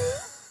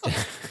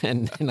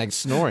and like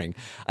snoring.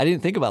 I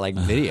didn't think about like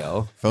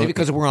video. Maybe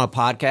because we're on a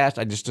podcast,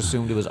 I just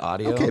assumed it was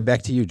audio. Okay,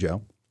 back to you,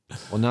 Joe.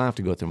 Well, now I have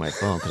to go through my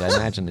phone because I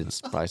imagine it's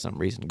probably some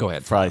reason. Go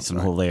ahead. Probably some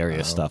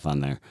hilarious stuff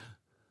on there.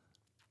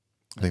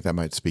 I think that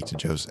might speak to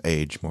Joe's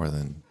age more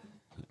than.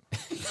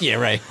 Yeah,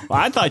 right. Well,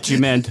 I thought you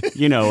meant,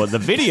 the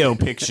video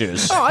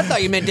pictures. Oh, I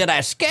thought you meant, did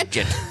I sketch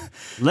it?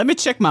 Let me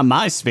check my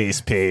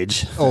MySpace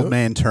page. Old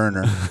man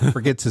Turner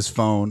forgets his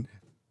phone.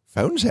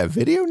 Phones have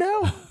video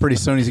now? Pretty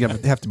soon he's going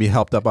to have to be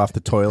helped up off the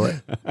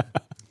toilet.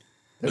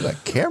 There's a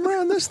camera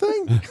on this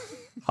thing?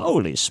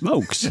 Holy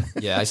smokes.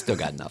 Yeah, I still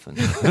got nothing.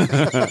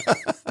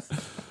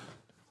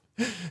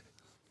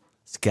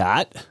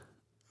 Scott,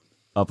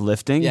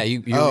 uplifting. Yeah,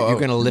 you're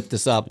going to lift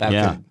us up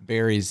after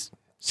Barry's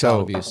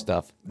child abuse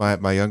stuff.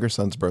 My younger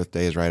son's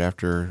birthday is right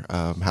after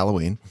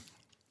Halloween.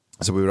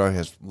 So we would always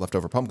have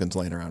leftover pumpkins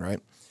laying around, right?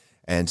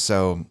 And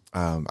so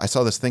I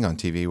saw this thing on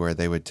TV where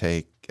they would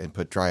take and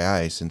put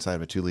dry ice inside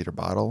of a 2-liter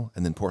bottle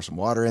and then pour some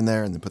water in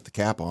there and then put the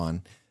cap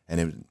on and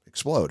it would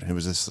explode. And it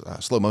was this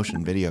slow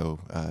motion video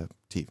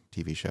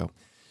TV show.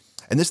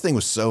 And this thing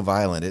was so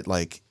violent.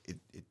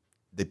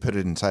 They put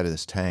it inside of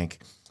this tank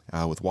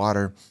with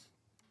water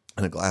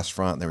and a glass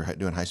front. They were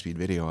doing high-speed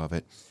video of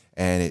it.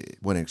 And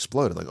when it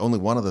exploded, like only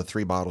one of the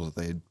 3 bottles that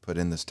they had put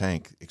in this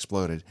tank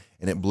exploded,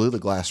 and it blew the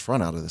glass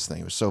front out of this thing.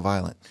 It was so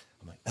violent.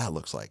 I'm like, that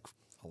looks like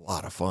a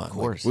lot of fun. Of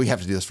course. Like, we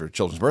have to do this for a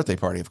children's birthday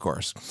party, of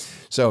course.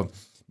 So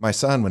my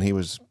son, when he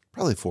was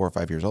probably 4 or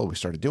 5 years old, we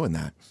started doing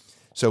that.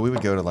 So we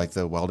would go to like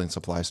the welding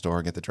supply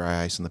store, get the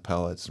dry ice and the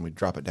pellets, and we'd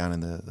drop it down in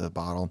the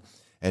bottle.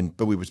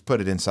 But we would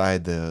put it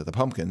inside the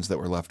pumpkins that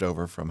were left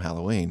over from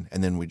Halloween,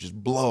 and then we just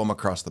blow them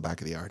across the back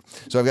of the yard.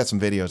 So I've got some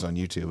videos on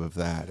YouTube of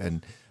that,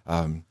 and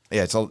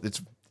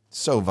it's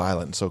so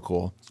violent and so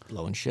cool.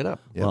 Blowing shit up.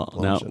 Yeah, Well,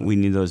 now we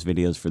need those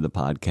videos for the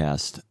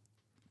podcast.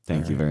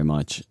 Thank you very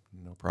much.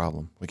 No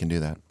problem. We can do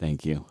that.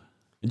 Thank you.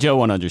 Joe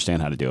won't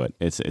understand how to do it.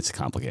 It's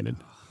complicated.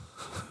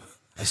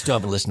 I still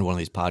haven't listened to one of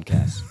these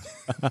podcasts.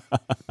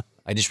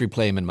 I just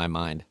replay them in my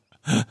mind.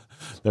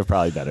 They're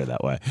probably better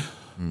that way.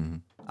 Mm-hmm.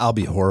 I'll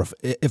be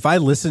horrified. If I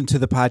listen to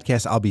the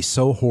podcast, I'll be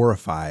so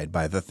horrified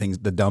by the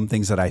dumb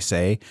things that I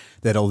say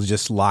that it'll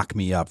just lock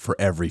me up for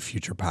every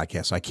future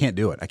podcast. So I can't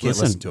do it. I can't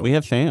listen to it. We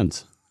have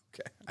fans.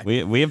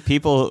 Okay. We have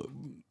people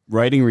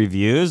writing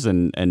reviews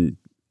and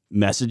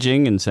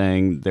messaging and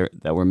saying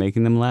that we're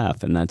making them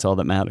laugh, and that's all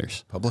that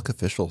matters. Public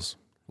officials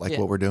like Yeah.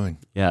 what we're doing.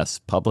 Yes,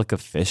 public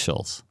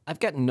officials. I've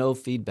gotten no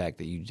feedback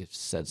that you just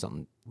said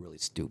something really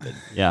stupid.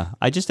 Yeah,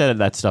 I just edited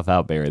that stuff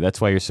out, Barry. That's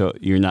why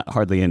you're not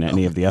hardly in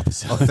any of the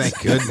episodes. Oh, thank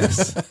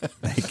goodness.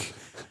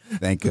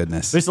 Thank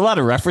goodness. There's a lot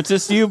of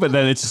references to you, but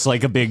then it's just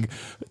like a big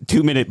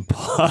 2-minute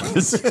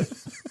pause.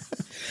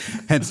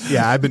 Hence,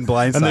 yeah, I've been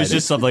blindsided. And there's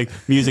just some like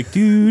music.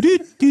 Do, do,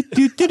 do,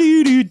 do, do,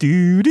 do,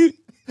 do, do.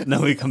 And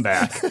then we come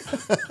back.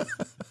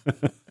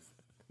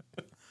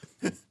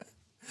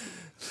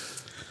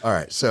 All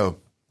right, so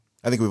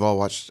I think we've all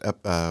watched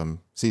the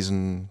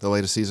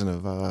latest season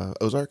of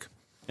Ozark.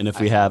 And if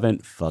we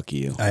haven't, fuck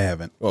you. I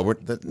haven't. Well,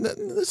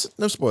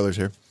 no spoilers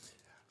here.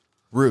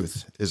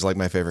 Ruth is like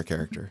my favorite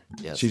character.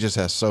 Yes. She just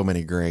has so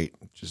many great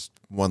just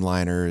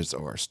one-liners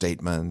or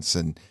statements.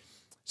 And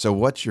so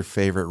what's your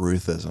favorite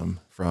Ruthism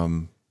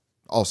from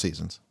all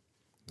seasons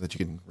that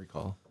you can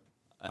recall?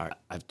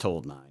 I've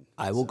told mine.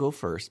 I will go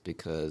first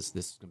because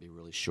this is going to be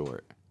really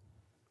short.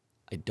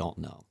 I don't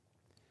know.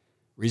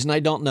 Reason I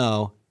don't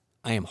know,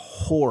 I am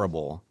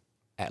horrible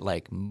at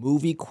like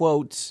movie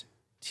quotes,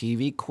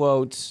 TV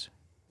quotes.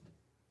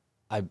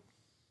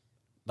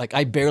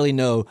 I barely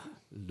know,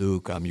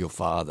 Luke, I'm your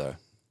father.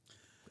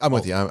 I'm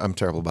with you. I'm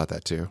terrible about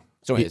that too.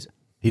 So anyways,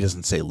 He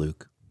doesn't say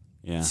Luke.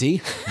 Yeah.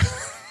 see?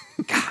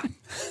 God,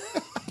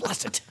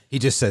 bless it. He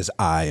just says,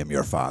 I am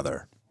your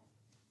father.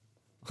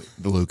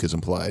 The Luke is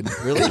implied.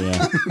 Really?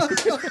 Yeah.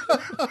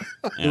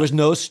 There was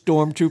no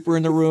stormtrooper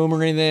in the room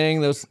or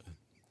anything. All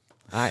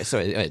right, so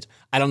anyways,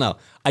 I don't know.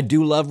 I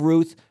do love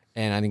Ruth,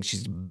 and I think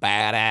she's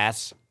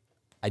badass.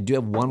 I do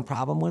have one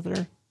problem with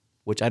her,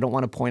 which I don't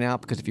want to point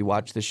out because if you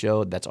watch the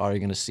show, that's all you're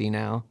going to see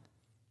now.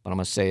 But I'm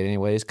going to say it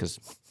anyways because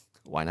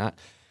why not?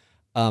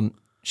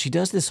 She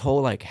does this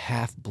whole like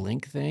half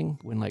blink thing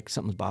when like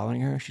something's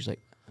bothering her. She's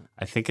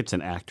I think it's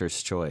an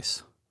actor's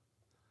choice.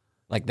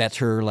 like that's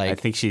her like. I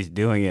think she's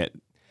doing it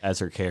as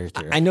her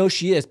character. I know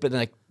she is, but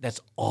like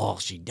that's all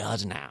she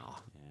does now.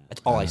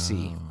 That's all I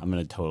see. I'm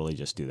going to totally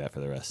just do that for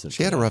the rest of the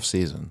She had a rough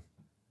season.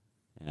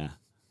 Yeah. All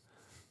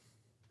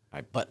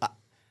right, but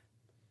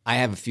I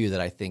have a few that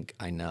I think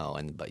I know,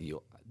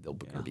 they'll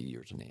be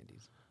yours and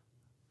Andy's.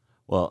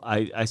 Well,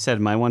 I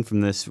said my one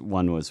from this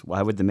one was,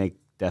 why would they make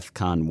DEF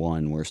CON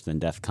 1 worse than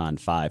DEF CON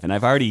 5? And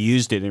I've already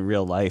used it in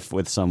real life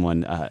with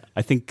someone.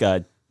 I think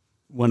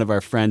one of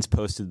our friends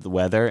posted the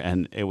weather,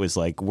 and it was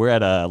like, we're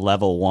at a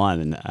level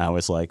 1. And I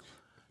was like,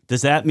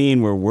 does that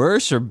mean we're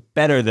worse or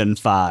better than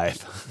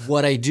 5?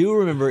 What I do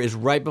remember is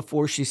right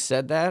before she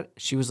said that,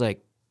 she was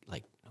like,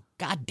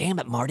 God damn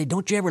it, Marty,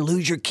 don't you ever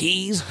lose your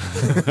keys?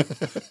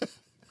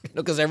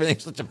 Because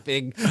everything's such a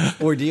big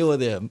ordeal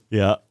with him.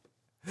 Yeah.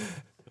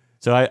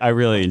 So I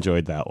really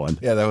enjoyed that one.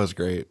 Yeah, that was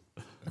great.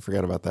 I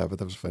forgot about that, but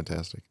that was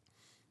fantastic.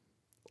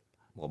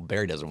 Well,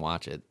 Barry doesn't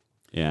watch it.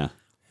 Yeah.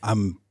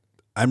 I'm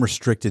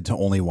restricted to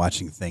only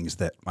watching things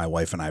that my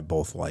wife and I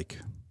both like.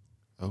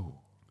 Oh,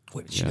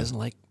 Wait, she doesn't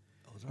like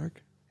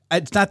Ozark?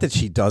 It's not that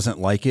she doesn't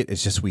like it.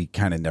 It's just we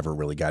kind of never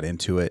really got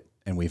into it,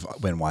 and we've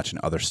been watching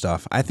other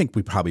stuff. I think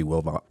we probably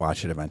will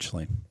watch it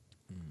eventually.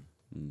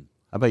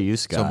 How about you,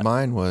 Scott? so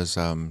mine was.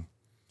 I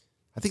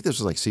think this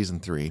was like season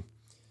 3.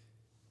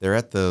 They're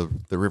at the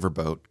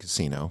Riverboat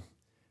Casino,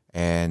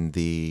 and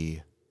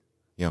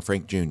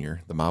Frank Jr.,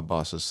 the mob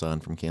boss's son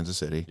from Kansas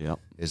City, Yep.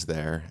 is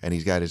there, and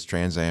he's got his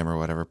Trans Am or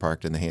whatever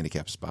parked in the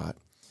handicap spot,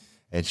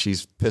 and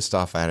she's pissed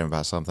off at him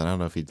about something. I don't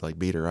know if he'd like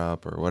beat her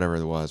up or whatever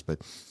it was,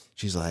 but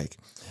she's like,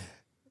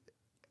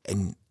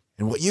 and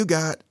what you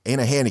got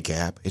ain't a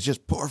handicap. It's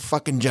just poor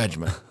fucking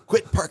judgment.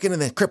 Quit parking in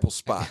that cripple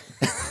spot.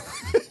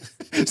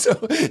 So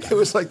it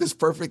was like this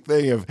perfect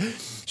thing of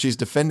she's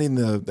defending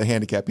the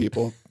handicapped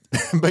people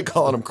by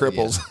calling them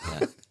cripples.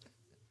 Yeah.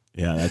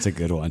 Yeah, that's a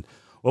good one.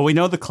 Well, we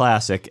know the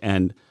classic,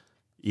 and,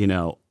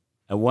 at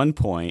one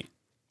point,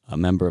 a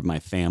member of my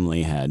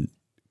family had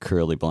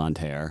curly blonde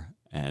hair,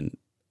 and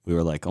we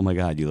were like, oh my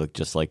God, you look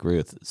just like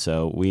Ruth.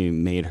 So we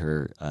made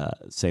her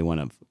say one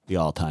of the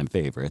all-time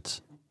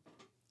favorites,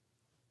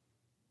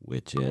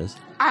 which is...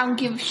 I don't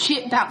give a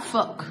shit about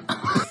fuck.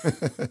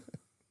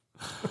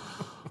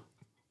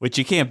 Which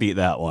you can't beat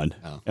that one.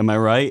 Oh. Am I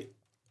right?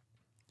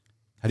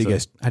 How do you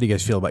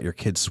guys feel about your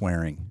kids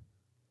swearing?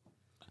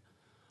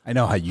 I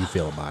know how you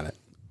feel about it,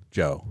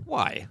 Joe.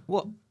 Why?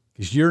 Well,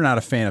 Because you're not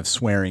a fan of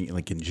swearing,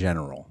 like in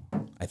general,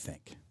 I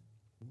think.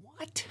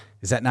 what?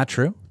 Is that not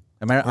true?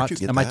 Am I Where'd you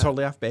get am I that?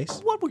 totally off base?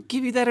 What would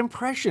give you that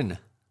impression?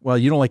 Well,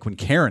 you don't like when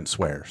Karen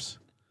swears.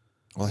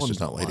 Well, that's just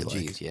not Well, ladylike.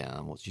 geez, yeah.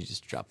 Well, she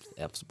just dropped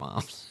F's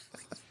bombs.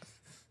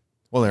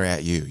 Well, they're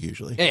at you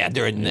usually. Yeah, and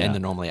they're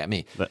normally at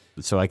me.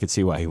 So I could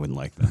see why he wouldn't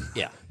like them.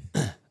 Yeah.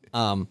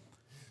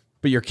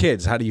 But your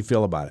kids, how do you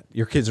feel about it?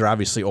 Your kids are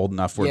obviously old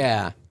enough where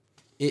Yeah.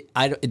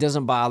 It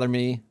doesn't bother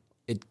me.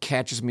 It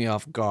catches me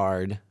off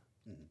guard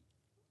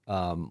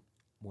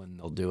when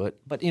they'll do it.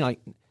 But,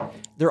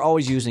 they're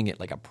always using it,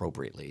 like,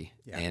 appropriately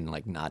and,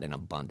 like, not in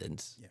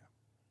abundance. Yeah.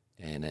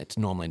 And it's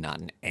normally not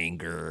in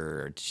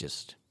anger. It's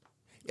just...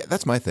 Yeah,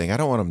 that's my thing. I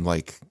don't want them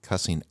like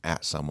cussing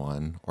at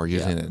someone or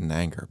using it in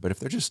anger. But if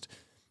they're just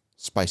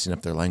spicing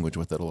up their language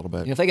with it a little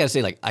bit, if they got to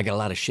say, like, I got a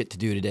lot of shit to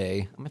do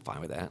today, I'm fine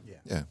with that.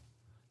 yeah.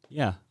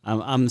 Yeah,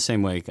 I'm the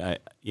same way.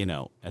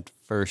 At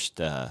first,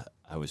 I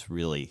was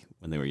really,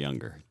 when they were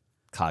younger,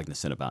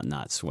 cognizant about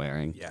not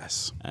swearing.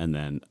 Yes. And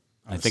then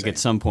I the think same. at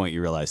some point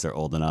you realize they're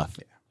old enough,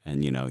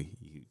 and you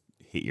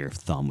hit your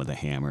thumb with a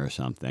hammer or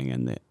something,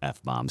 and the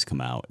F-bombs come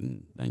out,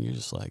 and then you're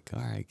just like, all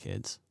right,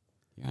 kids,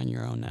 You're on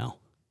your own now.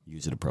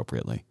 Use it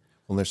appropriately.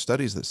 Well, there's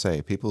studies that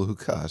say people who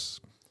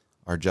cuss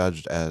are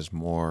judged as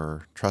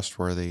more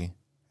trustworthy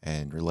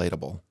and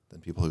relatable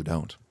than people who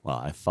don't. Well,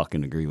 I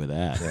fucking agree with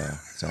that. Yeah,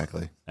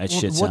 exactly. That Well,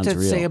 shit what sounds does it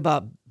real. say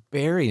about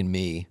Barry and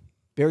me?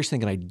 Barry's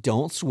thinking I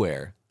don't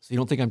swear. So you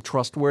don't think I'm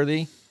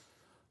trustworthy? You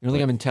don't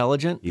think I'm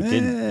intelligent? You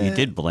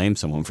did blame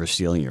someone for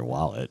stealing your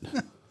wallet.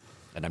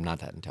 And I'm not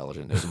that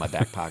intelligent. It was in my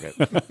back pocket.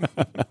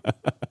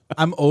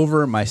 I'm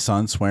over my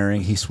son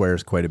swearing. He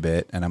swears quite a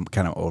bit, and I'm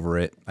kind of over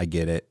it. I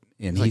get it,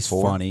 and Like he's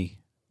 4? funny.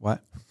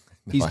 What?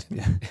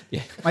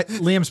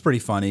 Liam's pretty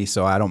funny,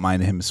 so I don't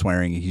mind him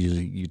swearing. He's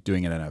usually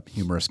doing it in a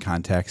humorous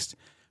context.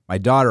 My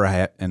daughter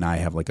and I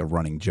have like a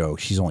running joke.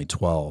 She's only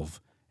 12,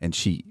 and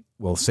she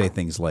will say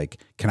things like,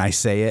 "Can I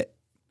say it?"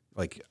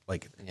 Like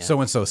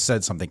so and so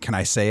said something. Can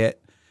I say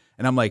it?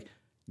 And I'm like,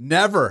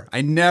 never.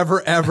 I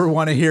never ever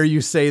want to hear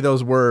you say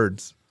those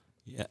words.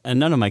 Yeah, and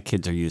none of my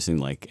kids are using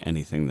like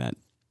anything that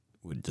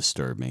would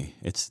disturb me.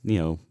 It's,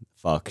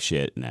 fuck,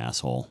 shit, and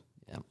asshole.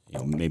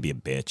 Yeah. Maybe a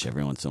bitch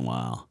every once in a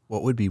while.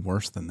 What would be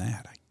worse than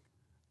that?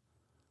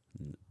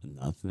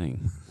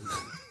 Nothing.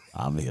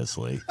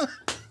 Obviously.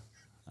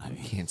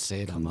 Can't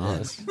say it on Come on.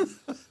 this.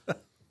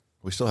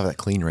 We still have that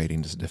clean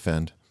rating to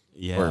defend.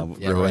 Yeah. Or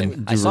Yeah, ruin. right.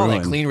 I saw that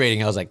Ruin. clean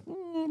rating. I was like,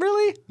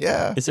 really?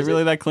 Yeah. Is it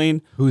really that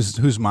clean?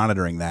 Who's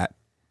monitoring that?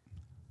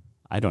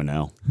 I don't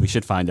know. We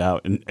should find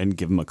out and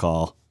give him a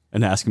call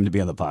and ask him to be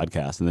on the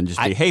podcast and then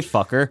just be, hey,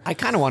 fucker. I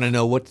kind of want to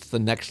know what's the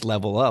next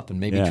level up and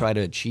maybe Yeah. try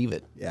to achieve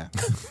it. Yeah,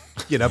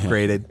 get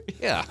upgraded.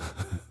 Yeah.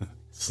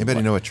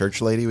 Anybody know a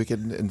church lady we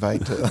could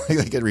invite to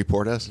like could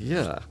report us?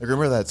 Yeah. Like,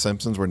 remember that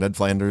Simpsons where Ned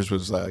Flanders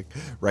was like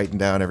writing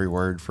down every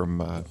word from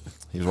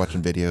he was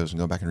watching videos and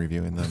going back and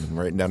reviewing them and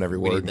writing down every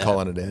We word need and that.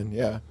 calling it in.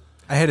 Yeah.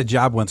 I had a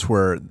job once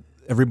where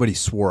everybody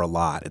swore a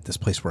lot at this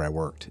place where I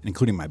worked,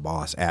 including my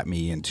boss, at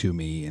me and to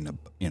me and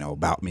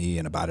about me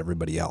and about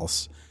everybody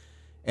else.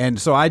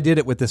 And so I did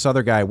it with this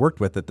other guy I worked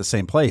with at the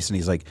same place, and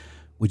he's like,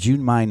 "Would you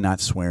mind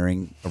not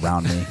swearing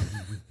around me?"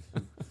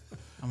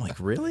 I'm like,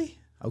 "Really?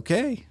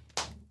 Okay."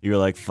 You were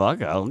like,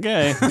 fuck,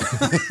 okay.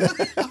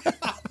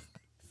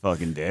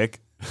 Fucking dick.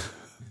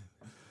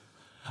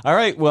 All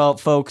right, well,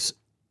 folks,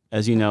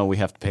 as you know, we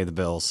have to pay the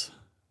bills.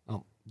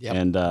 Oh, yep.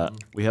 And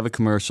we have a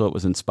commercial. It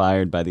was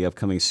inspired by the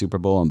upcoming Super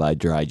Bowl and by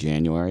Dry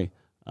January.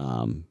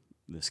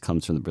 This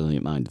comes from the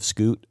brilliant mind of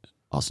Scoot,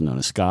 also known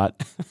as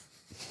Scott.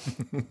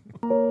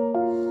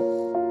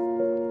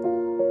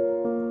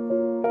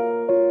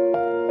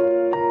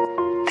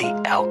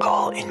 The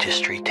alcohol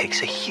industry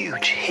takes a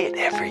huge hit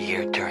every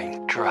year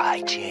during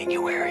dry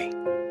January.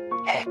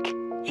 Heck,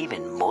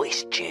 even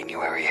moist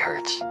January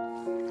hurts.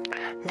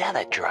 Now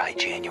that dry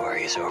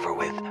January is over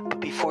with, but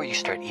before you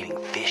start eating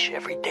fish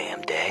every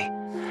damn day,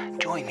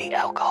 join the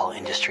alcohol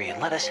industry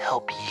and let us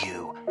help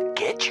you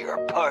get your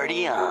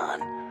party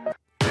on.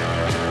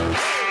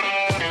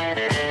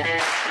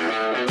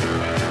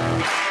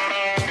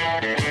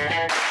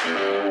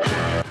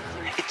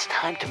 It's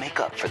time to make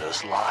up for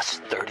those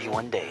lost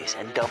 31 days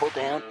and double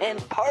down and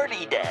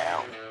party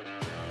down.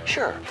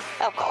 Sure,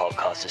 alcohol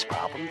causes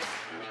problems,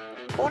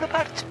 but what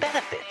about its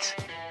benefits?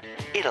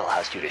 It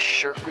allows you to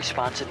shirk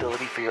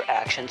responsibility for your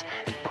actions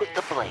and put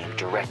the blame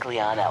directly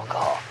on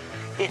alcohol.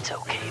 It's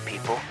okay,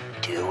 people.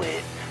 Do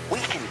it. We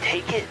can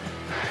take it.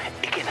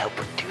 It can help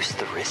reduce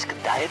the risk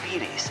of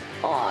diabetes.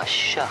 Aw,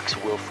 shucks,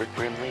 Wilfred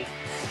Brimley.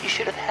 You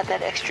should have had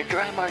that extra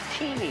dry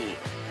martini.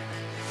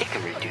 It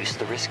can reduce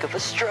the risk of a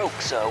stroke,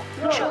 so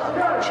chug,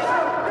 chug,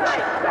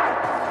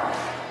 chug.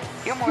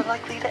 You're more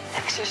likely to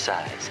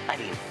exercise. I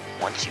mean,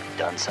 once you've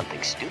done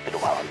something stupid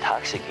while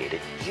intoxicated,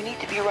 you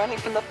need to be running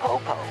from the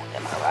popo,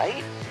 am I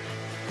right?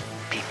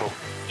 People,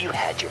 you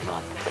had your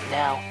month, but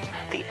now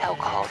the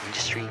alcohol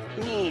industry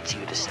needs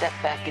you to step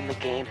back in the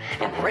game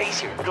and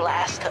raise your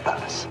glass to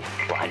us.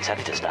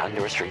 Blindsided does not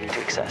endorse drinking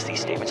to excess. These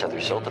statements are the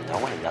result of no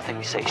one and nothing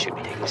we say should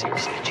be taken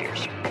seriously.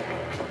 Cheers.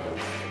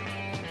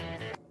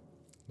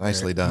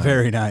 Nicely done.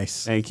 Very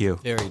nice. Thank you.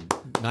 Very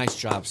nice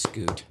job,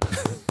 Scoot.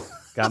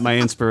 Got my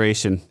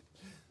inspiration.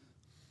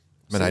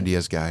 I'm an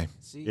ideas guy.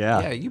 See,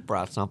 Yeah. you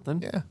brought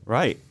something. Yeah.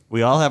 Right.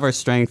 We all have our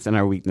strengths and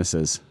our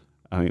weaknesses.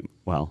 I mean,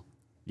 well,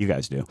 you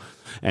guys do.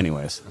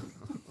 Anyways.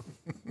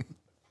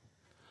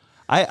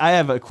 I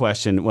have a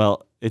question.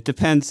 Well, it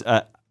depends.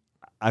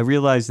 I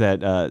realized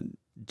that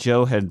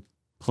Joe had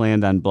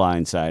planned on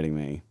blindsiding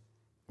me.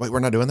 Wait, we're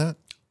not doing that?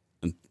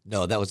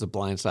 No, that was a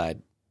blind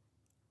side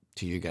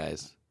to you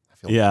guys.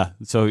 Yeah.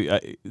 So,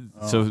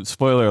 so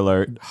spoiler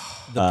alert.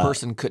 The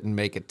person couldn't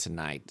make it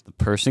tonight. The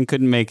person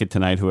couldn't make it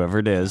tonight, whoever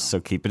it is. So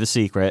keep it a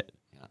secret.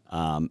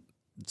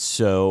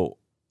 So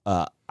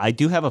I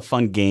do have a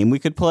fun game we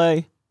could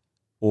play,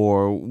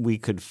 or we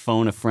could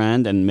phone a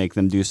friend and make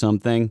them do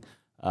something.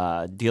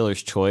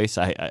 Dealer's choice.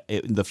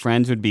 The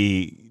friends would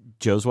be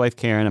Joe's wife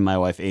Karen and my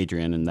wife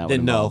Adrian, and that would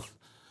Then no. involve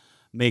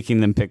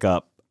making them pick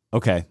up.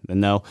 Okay, then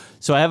no.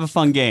 So I have a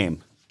fun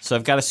game. So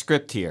I've got a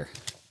script here.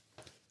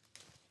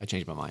 I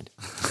changed my mind.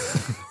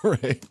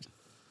 Right.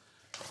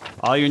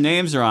 All your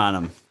names are on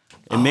them.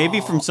 It may be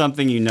from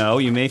something you know.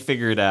 You may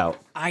figure it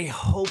out. I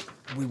hope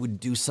we would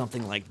do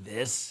something like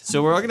this.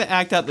 So we're all going to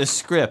act out this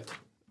script,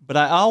 but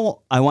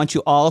I want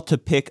you all to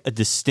pick a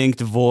distinct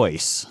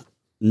voice,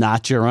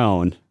 not your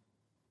own,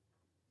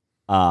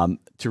 to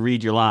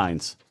read your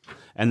lines.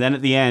 And then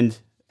at the end,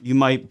 you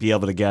might be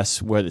able to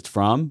guess where it's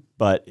from,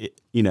 but,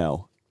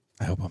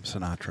 I hope I'm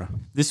Sinatra.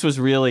 this was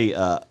really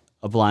a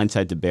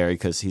blindside to Barry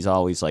because he's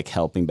always like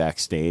helping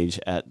backstage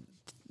at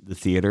the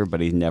theater,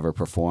 but he never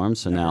performs.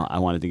 So now I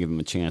wanted to give him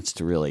a chance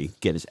to really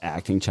get his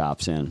acting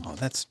chops in. Oh,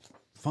 that's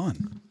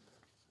fun.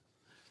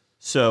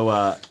 So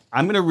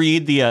I'm going to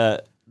read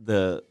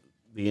the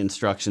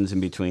instructions in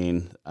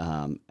between,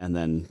 and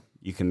then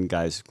you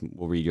guys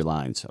will read your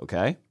lines,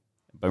 okay?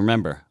 But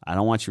remember, I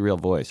don't want your real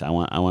voice. I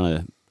want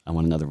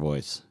another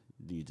voice.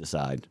 You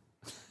decide.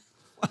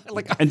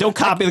 And don't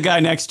copy the guy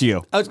next to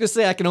you. I was gonna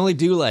say I can only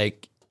do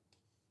like.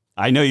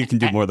 I know you can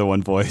do more than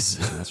one voice.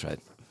 That's right.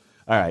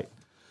 All right.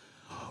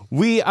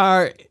 We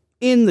are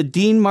in the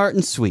Dean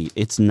Martin suite.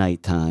 It's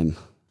nighttime.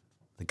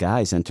 The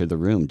guys enter the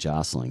room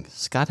jostling.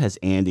 Scott has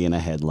Andy in a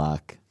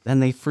headlock.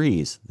 Then they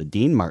freeze. The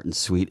Dean Martin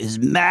suite is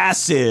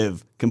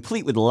massive,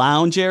 complete with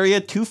lounge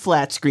area, 2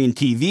 flat screen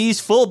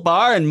TVs, full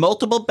bar, and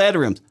multiple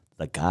bedrooms.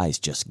 The guys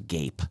just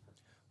gape.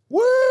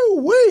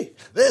 Woo-wee!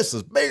 This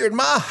is bigger than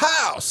my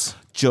house.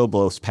 Joe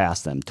blows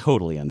past them,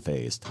 totally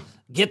unfazed.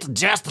 Get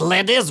just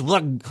ladies,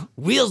 we're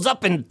wheels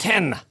up in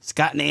 10.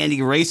 Scott and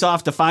Andy race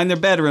off to find their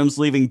bedrooms,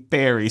 leaving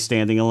Barry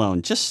standing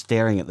alone, just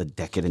staring at the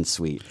decadent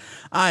suite.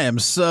 I am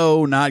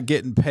so not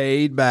getting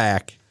paid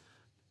back.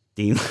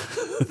 Dean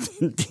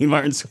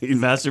Martin suite,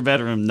 master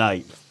bedroom,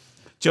 night.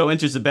 Joe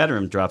enters the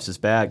bedroom, drops his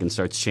bag, and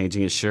starts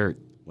changing his shirt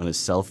when his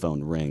cell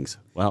phone rings.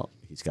 Well,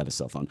 he's got a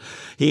cell phone.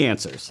 He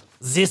answers.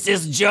 This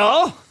is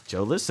Joe.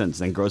 Joe listens,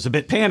 then grows a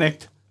bit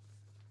panicked.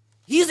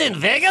 He's in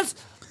Vegas?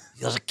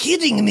 You're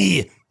kidding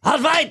me. All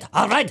right,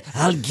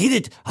 I'll get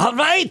it. All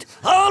right.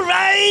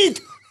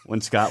 When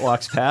Scott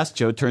walks past,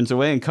 Joe turns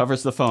away and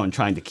covers the phone,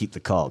 trying to keep the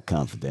call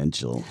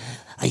confidential.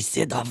 I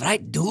said, all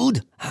right,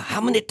 dude.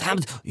 How many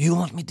times you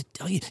want me to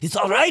tell you it's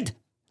all right?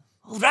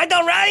 All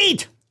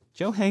right.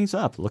 Joe hangs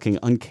up, looking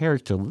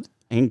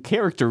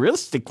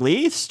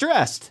uncharacteristically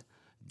stressed.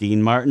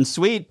 Dean Martin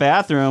suite,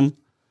 bathroom.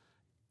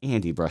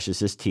 Andy brushes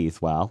his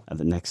teeth while, at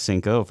the next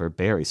sink over,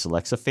 Barry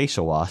selects a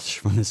facial wash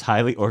from his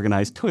highly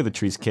organized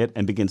toiletries kit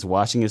and begins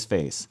washing his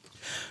face.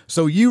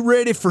 So you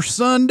ready for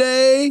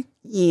Sunday?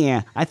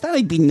 Yeah, I thought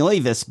I'd be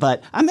nervous,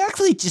 but I'm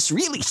actually just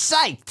really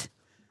psyched.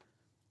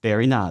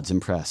 Barry nods,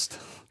 impressed.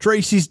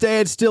 Tracy's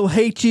dad still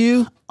hate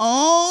you?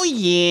 Oh,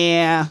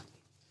 yeah.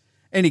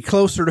 Any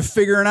closer to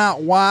figuring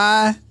out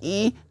why?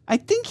 I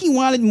think he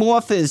wanted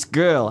more for his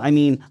girl. I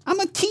mean, I'm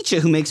a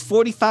teacher who makes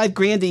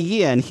 $45,000 a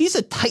year, and he's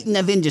a titan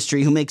of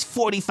industry who makes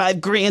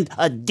 $45,000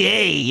 a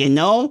day, you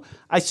know?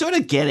 I sort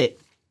of get it.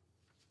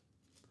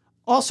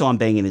 Also, I'm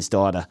banging his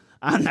daughter.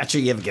 I'm not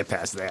sure you ever get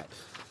past that.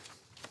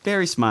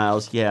 Barry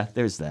smiles. Yeah,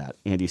 there's that.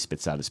 Andy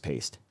spits out his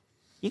paste.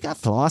 You got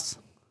floss?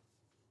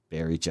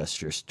 Barry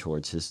gestures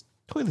towards his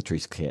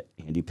toiletries kit.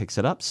 Andy picks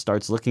it up,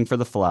 starts looking for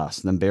the floss.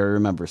 Then Barry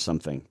remembers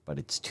something, but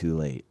it's too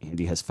late.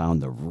 Andy has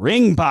found the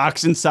ring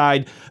box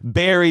inside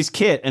Barry's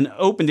kit and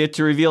opened it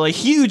to reveal a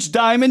huge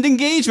diamond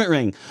engagement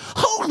ring.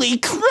 Holy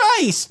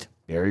Christ!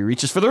 Barry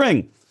reaches for the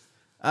ring.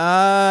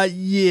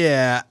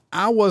 Yeah,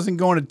 I wasn't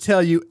going to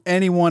tell you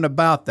anyone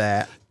about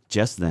that.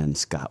 Just then,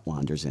 Scott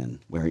wanders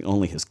in, wearing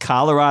only his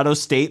Colorado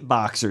State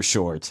boxer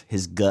shorts.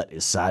 His gut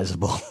is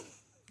sizable.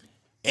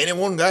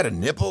 Anyone got a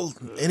nipple?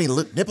 Any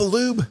nipple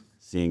lube?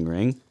 Seeing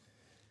ring,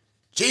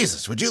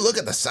 Jesus, would you look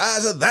at the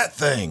size of that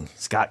thing?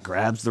 Scott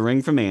grabs the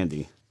ring from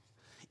Andy.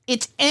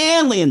 It's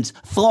aliens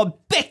for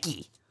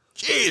Becky.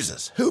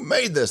 Jesus, who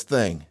made this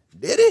thing?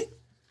 Did he?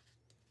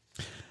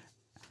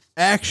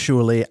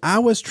 Actually, I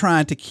was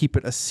trying to keep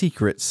it a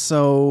secret,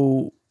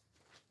 so...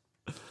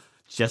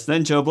 Just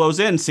then, Joe blows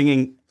in,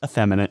 singing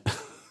effeminate.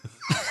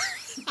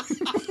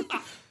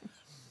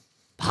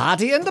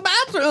 Party in the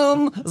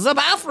bathroom.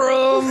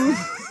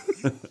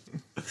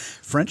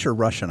 French or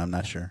Russian, I'm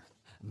not sure.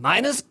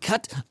 Minus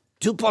cut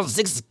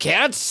 2.6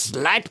 carats,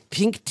 slight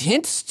pink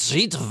tint,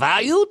 street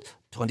valued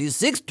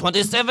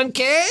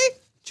 27K.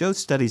 Joe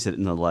studies it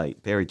in the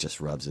light. Barry just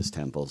rubs his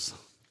temples.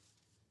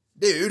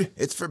 Dude,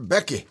 it's for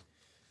Becky.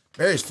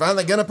 Barry's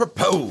finally gonna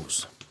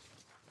propose.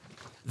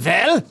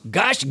 Well,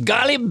 gosh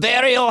golly,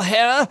 Barry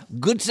O'Hara,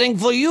 good thing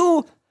for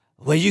you.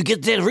 Where you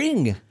get that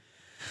ring?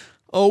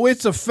 Oh,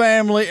 it's a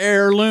family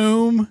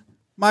heirloom.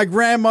 My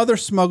grandmother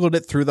smuggled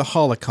it through the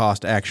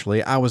Holocaust,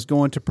 actually. I was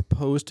going to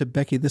propose to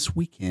Becky this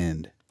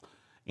weekend.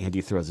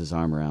 Andy throws his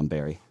arm around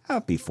Barry.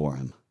 Happy for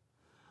him.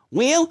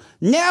 Well,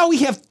 now we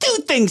have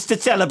 2 things to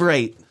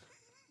celebrate.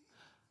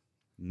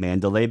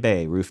 Mandalay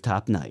Bay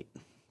rooftop night.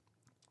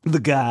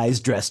 The guys,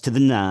 dressed to the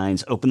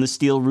nines, open the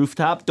steel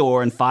rooftop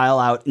door and file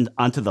out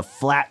onto the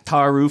flat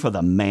tar roof of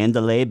the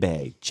Mandalay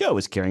Bay. Joe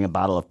is carrying a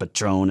bottle of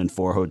Patron and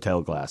 4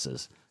 hotel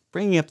glasses.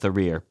 Bringing up the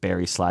rear,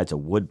 Barry slides a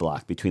wood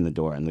block between the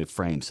door and the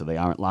frame so they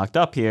aren't locked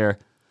up here.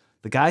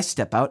 The guys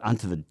step out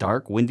onto the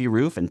dark, windy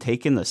roof and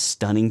take in the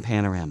stunning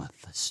panorama.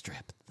 The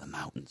strip, the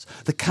mountains,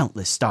 the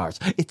countless stars.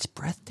 It's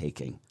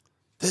breathtaking.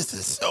 This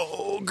is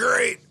so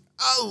great.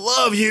 I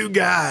love you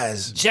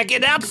guys. Check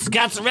it out.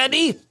 Scott's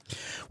ready.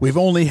 We've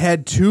only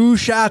had 2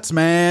 shots,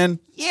 man.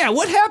 Yeah,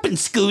 what happened,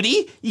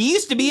 Scooty? You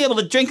used to be able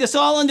to drink us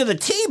all under the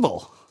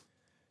table.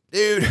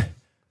 Dude,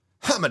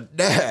 I'm a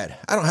dad.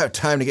 I don't have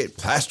time to get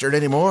plastered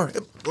anymore.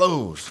 It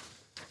blows.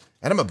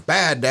 And I'm a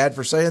bad dad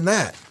for saying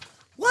that.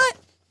 What?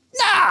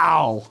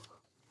 No!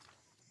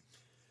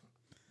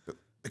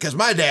 Because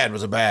my dad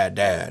was a bad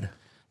dad.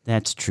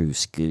 That's true,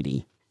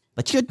 Scooty.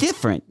 But you're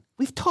different.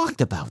 We've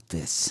talked about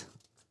this.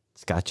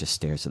 Scott just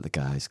stares at the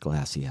guys,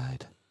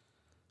 glassy-eyed.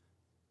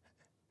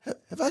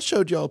 Have I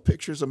showed y'all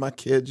pictures of my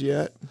kids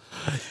yet?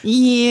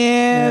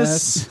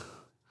 Yes.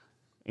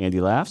 Andy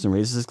laughs and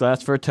raises his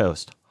glass for a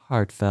toast.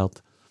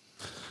 Heartfelt.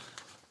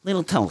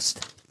 Little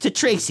toast. To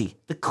Tracy,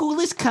 the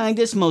coolest,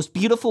 kindest, most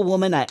beautiful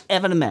woman I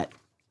ever met.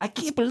 I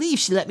can't believe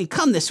she let me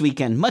come this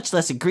weekend, much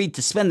less agreed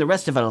to spend the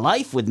rest of her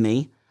life with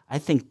me. I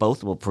think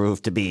both will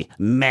prove to be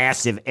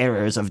massive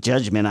errors of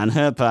judgment on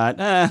her part.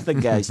 The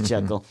guys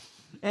chuckle.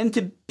 And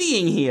to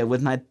being here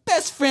with my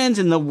best friends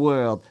in the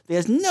world.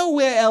 There's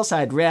nowhere else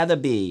I'd rather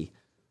be.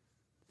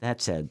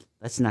 That said,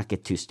 let's not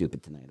get too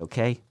stupid tonight,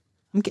 okay?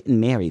 I'm getting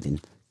married in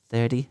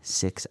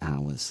 36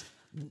 hours.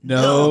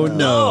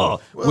 No.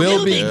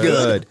 We'll be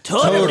good.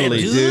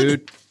 Totally,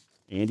 dude.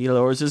 Andy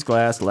lowers his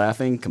glass,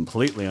 laughing,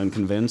 completely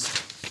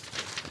unconvinced.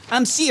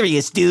 I'm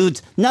serious,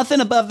 dudes. Nothing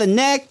above the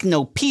neck,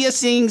 no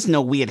piercings,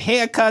 no weird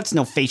haircuts,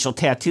 no facial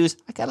tattoos.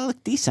 I gotta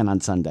look decent on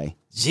Sunday.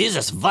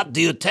 Jesus, what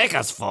do you take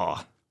us for?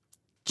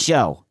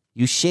 Joe,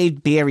 you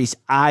shaved Barry's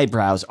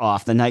eyebrows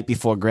off the night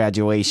before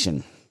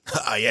graduation.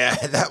 Oh, yeah,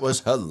 that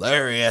was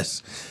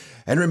hilarious.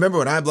 And remember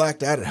when I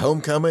blacked out at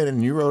homecoming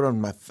and you wrote on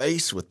my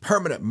face with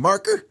permanent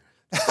marker?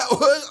 That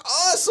was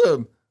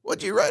awesome.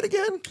 What'd you write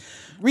again?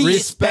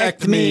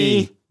 Respect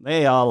me.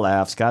 They all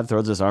laugh. Scott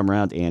throws his arm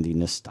around Andy,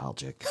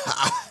 nostalgic.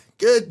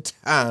 Good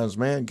times,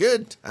 man.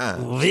 Good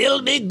times.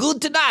 We'll be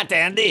good tonight,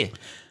 Andy.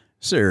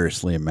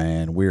 Seriously,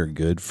 man, we're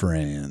good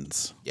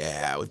friends.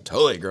 Yeah, we've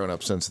totally grown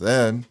up since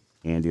then.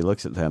 Andy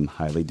looks at them,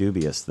 highly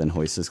dubious, then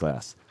hoists his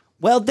glass.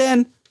 Well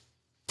then,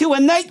 to a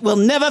night we'll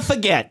never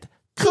forget.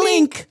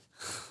 Clink!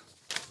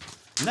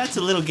 And that's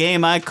a little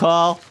game I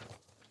call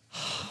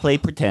Play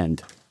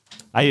Pretend.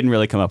 I didn't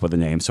really come up with a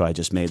name, so I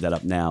just made that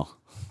up now.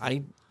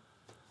 I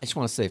just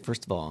want to say,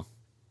 first of all,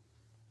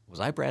 was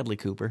I Bradley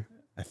Cooper?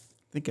 I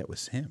think it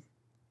was him.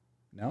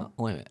 No?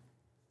 Wait a minute.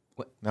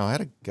 No, I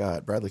had a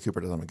gut. Bradley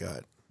Cooper doesn't have a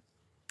gut.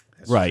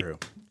 That's Right. true.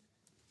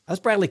 I was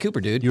Bradley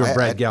Cooper, dude. You were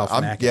Brad I'm,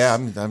 Galifianakis. yeah,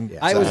 I'm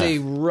I was a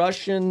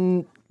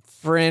Russian,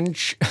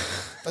 French,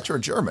 thought you were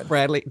German.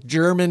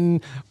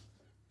 German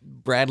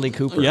Bradley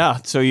Cooper. Yeah,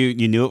 so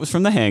you knew it was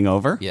from The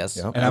Hangover. Yes.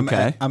 Yep. And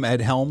Okay. I'm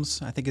Ed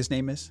Helms, I think his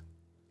name is.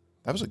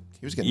 That was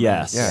he was getting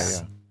Yes.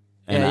 Yeah.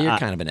 And Yeah, you're I-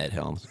 kind of an Ed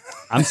Helms.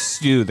 I'm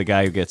Stu, the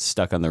guy who gets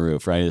stuck on the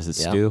roof, right? Is it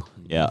Yeah. Stu?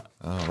 Yeah.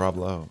 Oh, Rob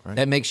Lowe, right?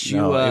 That makes you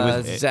No,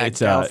 it's Zach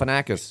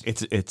Galifianakis.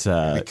 It's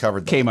We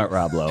covered that. Kmart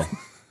Rob Lowe.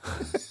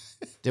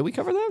 Did we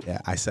cover that? Yeah,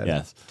 I said it.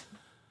 Yes.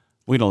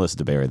 We don't listen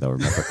to Barry, though,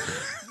 remember.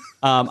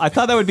 I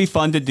thought that would be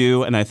fun to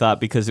do, and I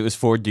thought because it was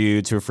 4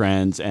 dudes who were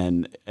friends,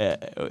 and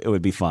it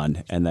would be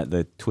fun, and that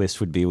the twist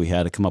would be we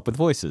had to come up with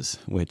voices,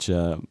 which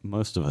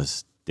most of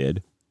us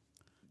did.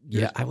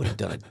 Yeah, I would have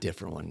done a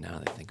different one now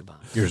that I think about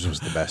it. Yours was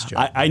the best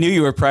job. I knew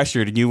you were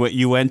pressured, and you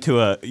went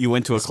to a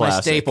It's my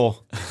classic.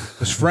 staple. It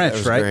was French,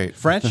 was right? great.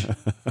 French?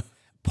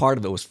 Part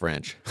of it was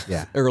French.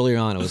 Yeah. Earlier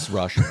on, it was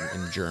Russian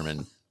and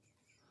German.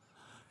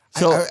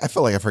 So, I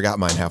feel like I forgot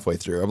mine halfway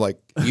through. I'm like,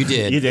 You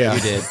did. You did.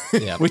 You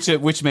did. Yeah.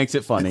 which makes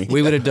it funny.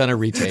 We would have done a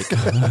retake.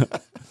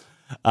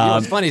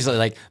 What's funny is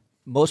like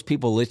most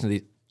people listen to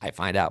these. I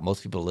find out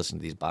most people listen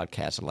to these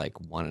podcasts are like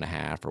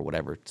 1.5 or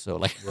whatever. So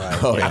like,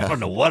 I don't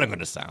know what I'm going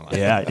to sound like.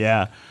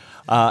 Yeah.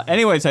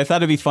 Anyways, I thought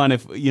it'd be fun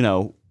if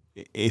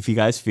you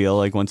guys feel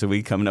like once a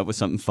week coming up with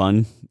something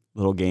fun,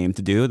 little game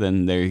to do,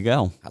 then there you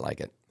go. I like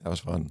it. that was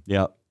fun.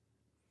 Yep.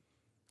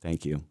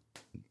 Thank you.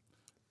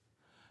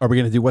 Are we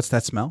going to do What's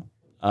That Smell?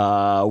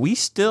 We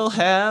still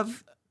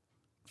have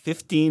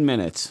 15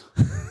 minutes.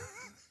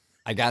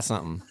 I got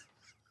something.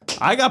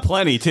 I got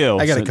plenty too.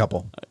 I got so a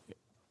couple.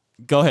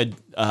 Go ahead.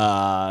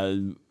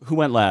 Who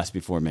went last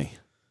before me?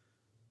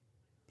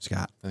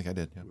 Scott. I think I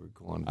did. Yeah. We're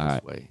going All this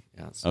right. way.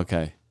 Yeah. So,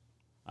 Okay.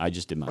 I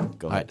just did mine.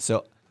 Go all ahead. right.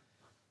 So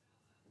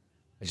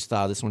I just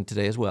thought of this one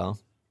today as well.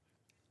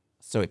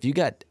 So if you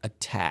got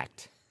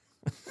attacked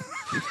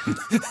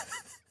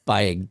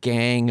by a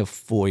gang of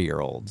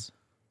 4-year-olds,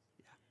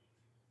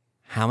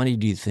 how many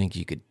do you think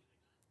you could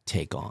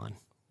take on?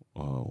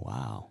 Oh,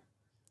 wow.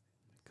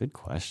 Good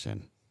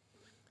question.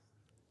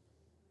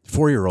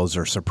 4-year-olds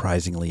are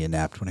surprisingly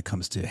inept when it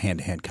comes to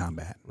hand-to-hand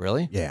combat.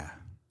 Really? Yeah.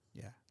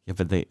 Yeah,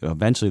 but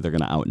eventually they're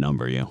going to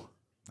outnumber you.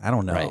 I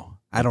don't know. Right.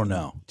 I don't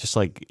know. Just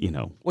like,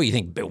 What, you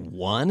think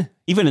one?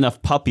 even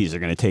enough puppies are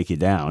going to take you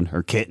down,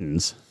 or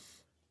kittens.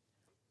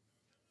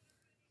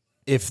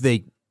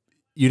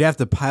 You'd have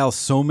to pile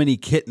so many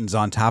kittens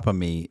on top of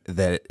me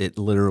that it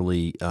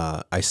literally,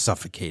 I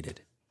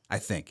suffocated, I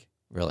think.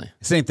 Really?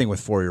 Same thing with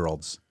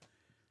 4-year-olds.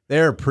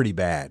 They're pretty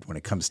bad when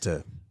it comes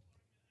to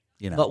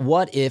But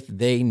what if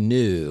they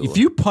knew? If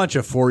you punch a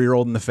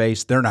 4-year-old in the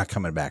face, they're not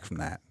coming back from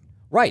that.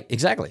 Right,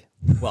 exactly.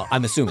 Well,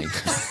 I'm assuming.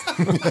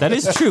 That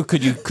is true.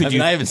 Could you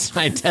not even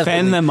scientifically.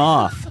 fend them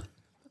off?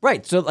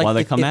 Right. So like While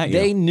they if, come if at you.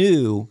 they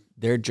knew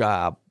their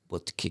job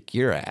was to kick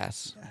your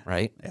ass,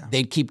 right? Yeah.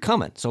 They'd keep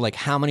coming. So like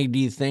how many do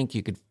you think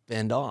you could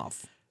fend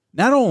off?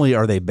 Not only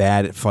are they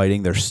bad at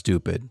fighting, they're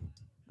stupid,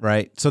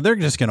 right? So they're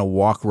just going to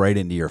walk right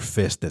into your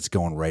fist that's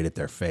going right at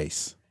their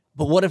face.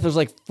 But what if there's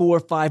like 4 or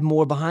 5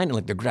 more behind?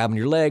 Like they're grabbing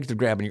your legs, they're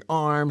grabbing your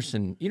arms,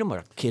 and you know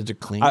what kids are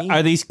cleaning.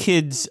 Are these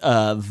kids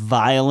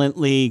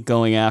violently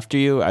going after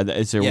you?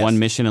 Is there Yes. one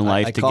mission in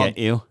life I to call- get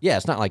you? Yeah,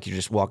 it's not like you're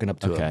just walking up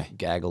to Okay. a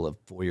gaggle of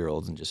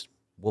 4-year-olds and just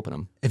whooping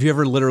them. Have you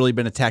ever literally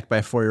been attacked by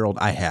a 4-year-old?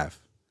 I have.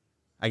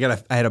 I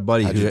had a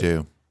buddy How'd who you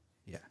do?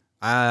 Yeah,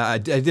 I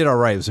did all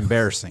right. It was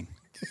embarrassing.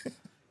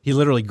 He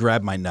literally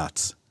grabbed my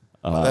nuts.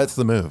 That's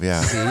the move.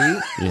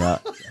 Yeah. Yeah.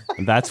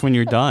 That's when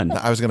you're done.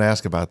 I was going to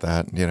ask about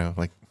that.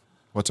 Like,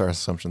 what's our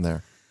assumption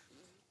there?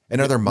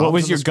 And are there moms What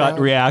was in your this gut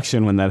crowd?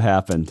 reaction when that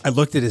happened? I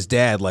looked at his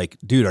dad like,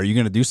 dude, are you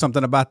going to do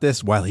something about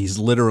this? While he's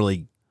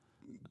literally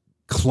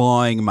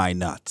clawing my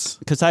nuts.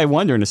 Because I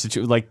wonder in a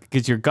situation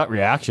because your gut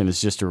reaction is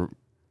just to,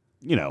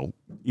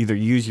 either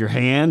use your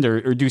hand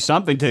or do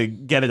something to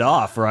get it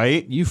off,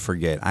 right? You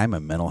forget, I'm a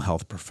mental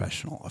health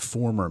professional, a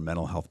former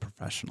mental health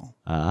professional.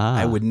 Ah.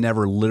 I would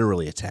never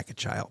literally attack a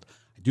child.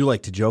 I do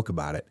like to joke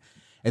about it.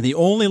 And the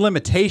only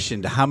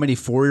limitation to how many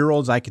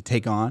 4-year-olds I could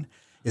take on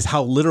is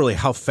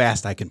how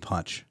fast I can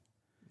punch.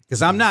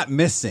 Because I'm not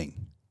missing.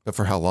 But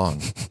for how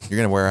long? You're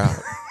going to wear out.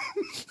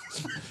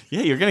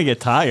 Yeah, you're gonna get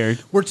tired.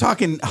 We're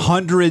talking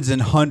hundreds and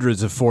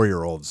hundreds of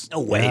 4-year-olds. No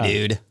way,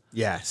 dude.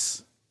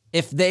 Yes.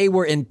 If they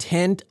were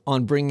intent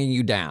on bringing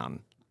you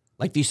down,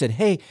 like if you said,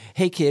 hey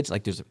kids,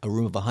 like there's a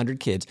room of 100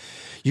 kids,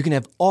 you can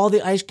have all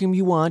the ice cream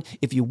you want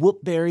if you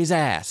whoop Barry's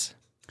ass.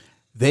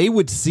 They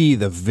would see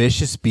the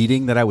vicious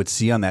beating that I would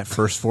see on that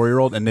first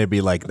 4-year-old, and they'd be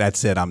like,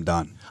 that's it, I'm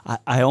done.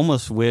 I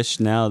almost wish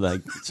now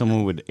that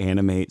someone would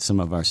animate some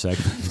of our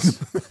segments.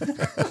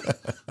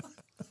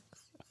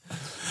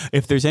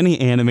 If there's any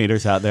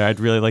animators out there, I'd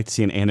really like to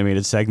see an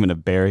animated segment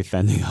of Barry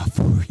fending off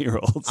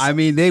 4-year-olds. I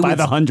mean, by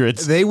the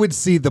hundreds. They would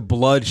see the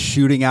blood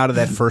shooting out of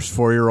that first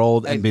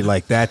 4-year-old and be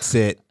like, that's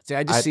it. See,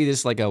 I just see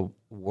this like a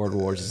World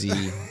War Z.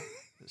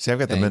 See, I've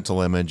got the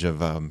mental image of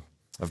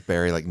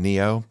Barry like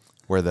Neo,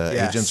 where the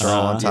Yes. agents are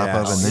all on top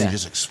of him, and then Yeah. he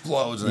just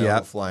explodes and they're Yep.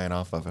 all flying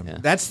off of him. Yeah.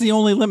 That's the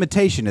only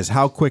limitation is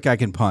how quick I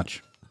can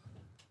punch.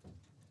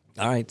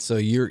 All right, so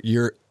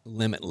you're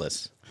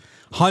limitless.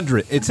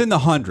 It's in the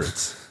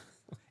hundreds.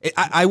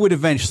 I would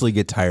eventually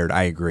get tired.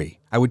 I agree.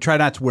 I would try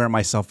not to wear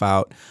myself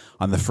out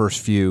on the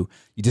first few.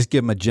 You just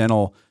give them a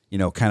gentle,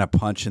 kind of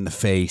punch in the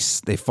face.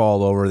 They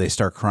fall over. They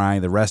start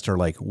crying. The rest are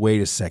like,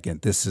 wait a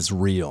second, this is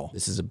real.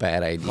 This is a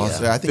bad idea.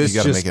 Also, I think This you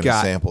got to just make an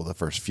got- example the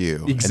first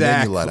few, Exactly.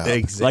 and then you let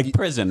up. Like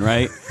prison,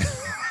 right?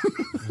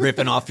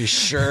 Ripping off your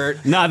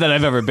shirt. Not that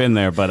I've ever been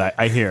there, but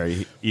I hear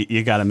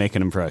you got to make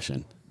an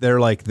impression. They're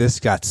like, this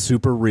got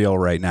super real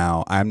right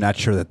now. I'm not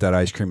sure that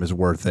ice cream is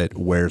worth it.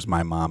 Where's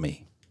my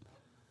mommy?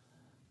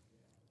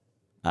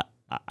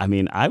 I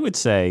mean, I would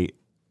say,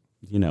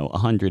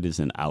 100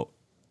 isn't out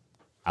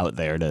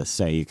there to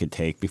say you could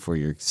take before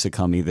you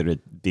succumb either to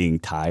being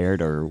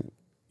tired or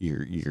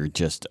you're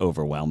just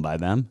overwhelmed by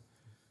them.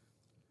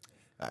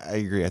 I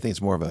agree. I think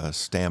it's more of a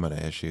stamina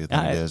issue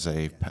than it is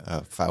a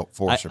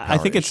force or power I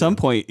think at some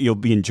issue. point you'll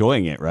be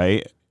enjoying it,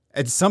 right?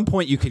 At some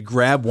point, you could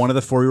grab one of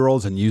the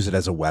 4-year-olds and use it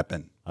as a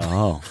weapon.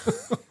 Oh,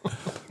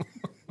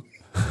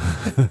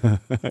 I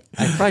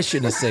probably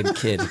shouldn't have said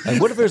kid.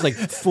 Like, what if there's like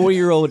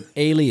 4-year-old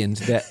aliens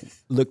that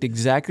looked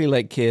exactly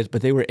like kids,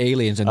 but they were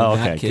aliens and they're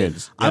okay, not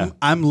kids? Yeah.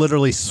 I'm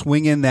literally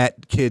swinging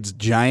that kid's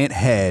giant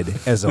head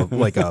as a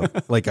like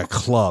a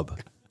club.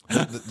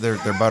 They're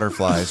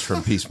butterflies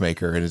from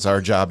Peacemaker, and it's our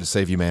job to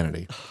save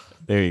humanity.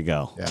 There you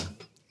go. Yeah.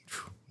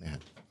 Yeah.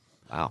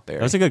 Wow, Barry.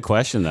 That was a good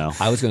question, though.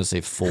 I was going to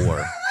say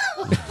 4.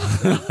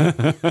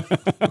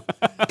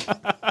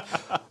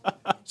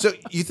 So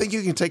you think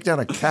you can take down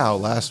a cow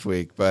last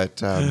week,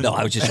 but No,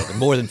 I was just joking.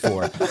 More than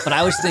 4. But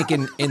I was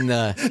thinking in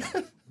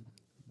the.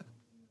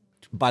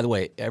 By the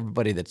way,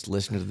 everybody that's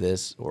listened to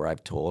this or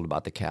I've told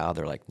about the cow,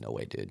 they're like, no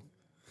way, dude.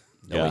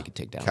 No way Yeah. you could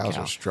take down a cows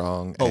cow. are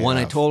strong. But when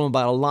I AF. told them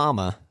about a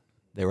llama,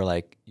 they were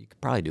like, you could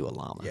probably do a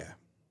llama. Yeah.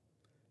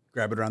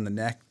 Grab it around the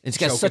neck. It's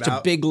got choke such it a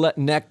out. big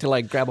neck to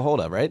like grab a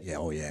hold of, right? Yeah,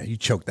 oh yeah. You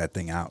choke that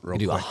thing out real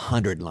You do quick.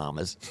 100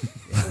 llamas.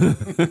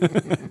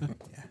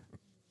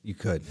 You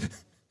could.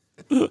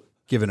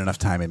 Given enough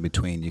time in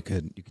between, you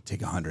could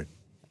take 100.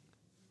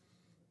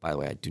 By the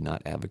way, I do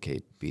not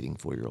advocate beating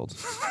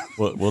 4-year-olds.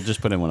 We'll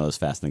just put in one of those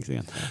fast things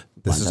again.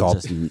 This is all-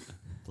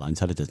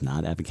 Blindsided does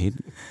not advocate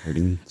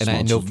hurting And small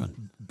I know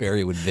children.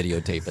 Barry would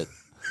videotape it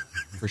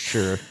for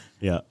sure.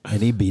 Yeah.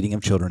 Any beating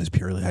of children is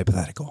purely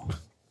hypothetical.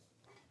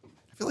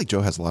 I feel like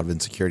Joe has a lot of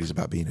insecurities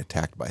about being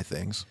attacked by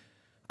things.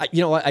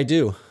 You know what? I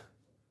do.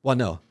 Well,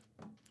 no.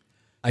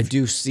 I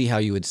do see how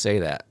you would say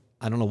that.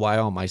 I don't know why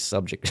all my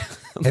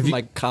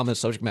my common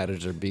subject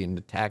matters are being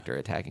attacked or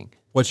attacking.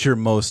 What's your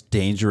most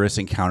dangerous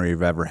encounter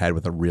you've ever had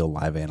with a real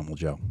live animal,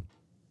 Joe?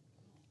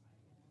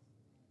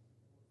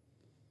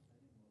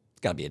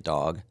 It's got to be a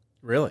dog.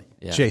 Really?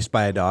 Yeah. Chased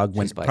by a dog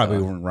when Chased by a probably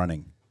dog. weren't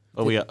running.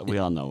 But we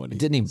all know what It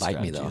didn't even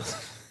bite me, though.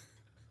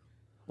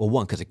 Well,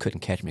 one, because it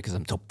couldn't catch me because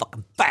I'm so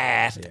fucking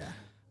fast. Yeah.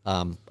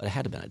 But it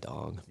had to have been a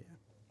dog.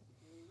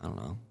 I don't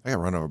know. I got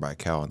run over by a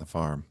cow on the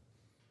farm.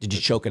 Did you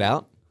choke it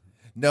out?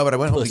 No, but I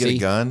went home to get Pussy. a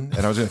gun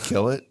and I was going to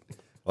kill it.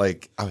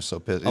 Like I was so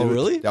pissed. Oh,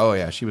 really? Oh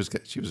yeah, she was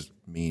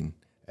mean.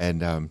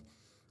 And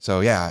so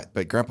yeah,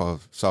 but Grandpa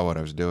saw what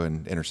I was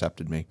doing,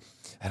 intercepted me,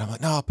 and I'm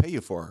like, no, I'll pay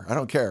you for her. I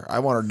don't care. I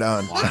want her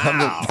done.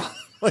 Wow.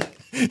 Like,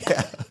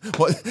 yeah.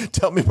 What?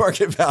 Tell me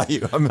market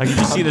value. I can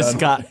just see this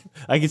guy.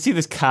 I can see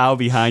this cow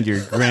behind your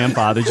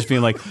grandfather just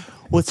being like,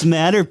 "What's the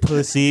matter,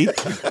 pussy?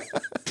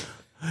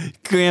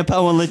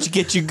 Grandpa won't let you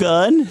get your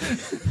gun?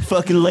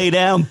 Fucking lay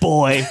down,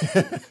 boy."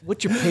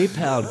 What's your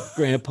PayPal,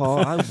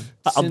 Grandpa?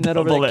 I'll send that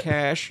over double to it.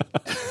 cash.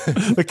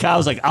 The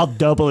cow's like, "I'll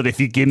double it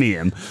if you give me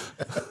him."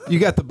 You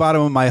got the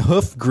bottom of my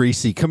hoof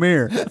greasy. Come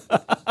here.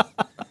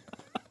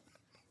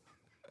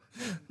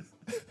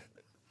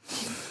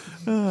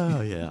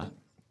 Oh yeah.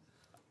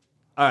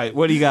 All right,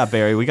 what do you got,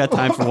 Barry? We got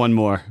time for one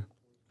more.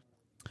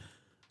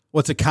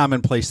 What's a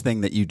commonplace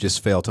thing that you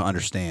just fail to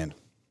understand?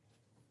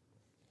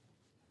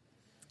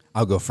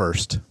 I'll go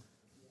first.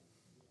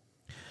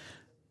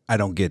 I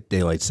don't get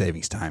daylight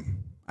savings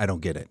time. I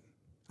don't get it.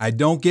 I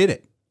don't get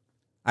it.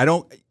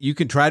 You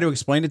can try to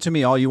explain it to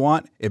me all you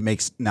want. It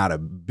makes not a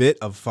bit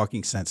of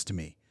fucking sense to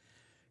me.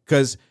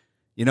 Because,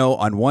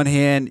 on one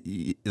hand,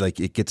 like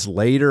it gets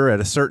later at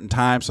a certain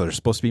time, so there's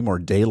supposed to be more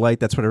daylight.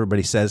 That's what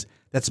everybody says.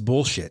 That's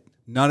bullshit.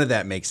 None of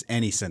that makes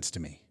any sense to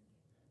me.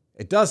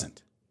 It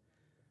doesn't.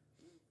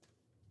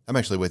 I'm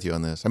actually with you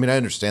on this. I mean, I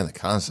understand the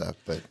concept,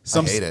 but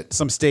I hate it.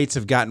 Some states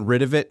have gotten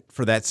rid of it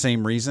for that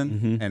same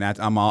reason, and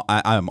I'm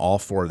all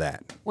for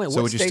that. Wait,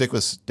 So would you stick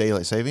with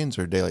daylight savings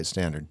or daylight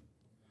standard?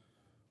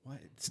 What?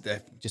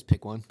 Just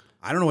pick one.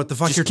 I don't know what the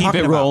fuck Just you're keep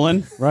talking it about.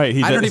 rolling, right?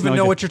 I don't even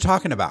know what you're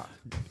talking about.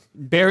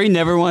 Barry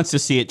never wants to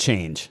see it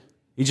change.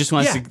 He just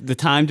wants Yeah. the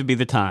time to be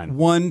the time.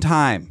 One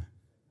time.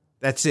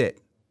 That's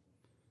it.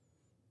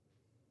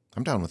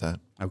 I'm down with that.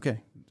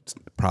 Okay.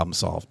 Problem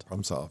solved.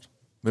 Problem solved.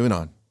 Moving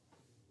on.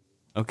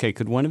 Okay,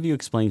 could one of you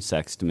explain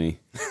sex to me?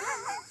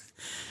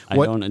 I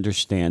What- don't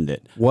understand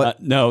it.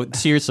 What- No,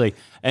 seriously.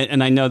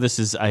 And I know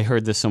I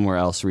heard this somewhere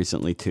else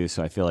recently too,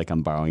 so I feel like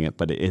I'm borrowing it,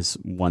 but it is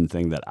one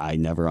thing that I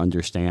never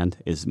understand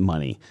is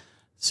money.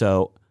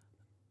 So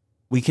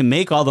we can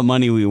make all the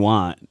money we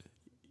want,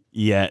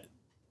 yet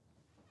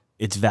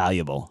it's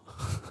valuable.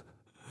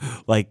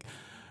 Like,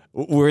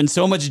 we're in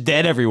so much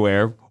debt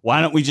everywhere.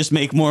 Why don't we just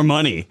make more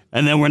money?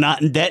 And then we're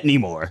not in debt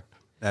anymore.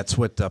 That's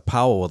what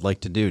Powell would like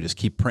to do. Just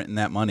keep printing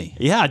that money.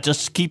 Yeah,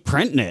 just keep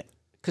printing it.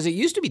 Because it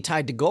used to be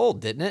tied to gold,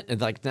 didn't it?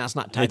 And like now it's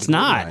not tied It's to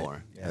gold not.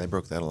 anymore. Yeah, they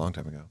broke that a long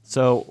time ago.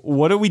 So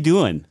what are we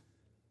doing?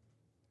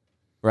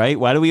 Right?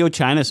 Why do we owe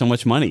China so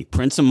much money?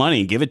 Print some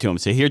money and give it to them.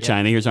 Say, here,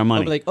 China, here's our I'll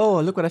money. be like,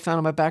 oh, look what I found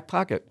in my back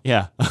pocket.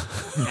 Yeah.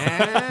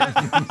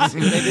 See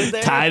what they did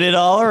there? Tied it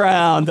all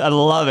around. I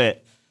love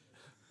it.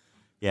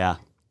 Yeah.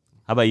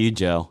 How about you,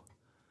 Joe?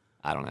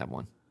 I don't have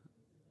one.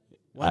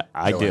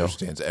 I Joe do.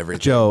 understands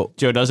everything. Joe,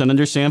 Joe doesn't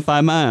understand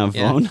Find My own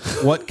Yeah. phone.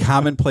 what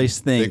commonplace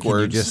thing Big can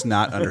words. you just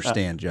not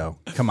understand, Joe?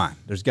 Come on.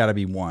 There's got to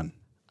be one.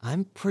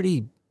 I'm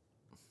pretty.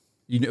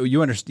 You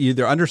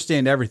either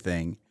understand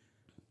everything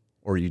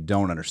or you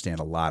don't understand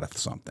a lot of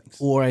some things.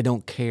 Or I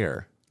don't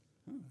care.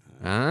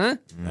 Huh?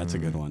 That's a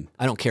good one.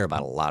 I don't care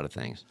about a lot of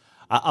things.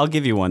 I'll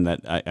give you one that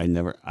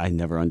I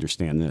never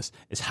understand this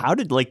is how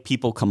did like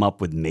people come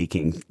up with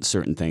making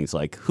certain things?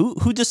 Like who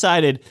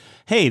decided,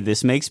 hey,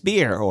 this makes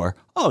beer, or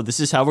oh, this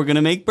is how we're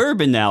gonna make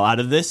bourbon now out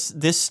of this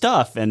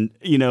stuff, and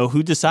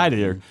who decided,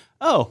 or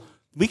oh,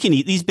 we can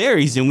eat these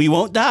berries and we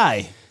won't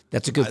die.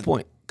 That's a good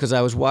point. Because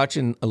I was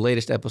watching a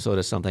latest episode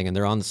of something, and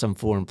they're on some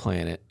foreign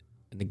planet,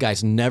 and the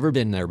guy's never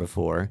been there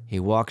before. He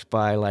walks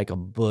by like a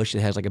bush that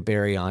has like a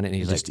berry on it, and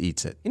he's Just like,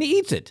 eats it. and he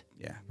eats it.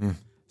 Yeah.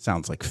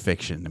 Sounds like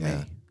fiction to me.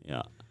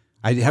 Yeah.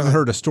 I haven't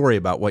heard a story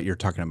about what you're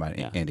talking about,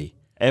 Andy.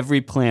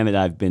 Every planet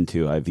I've been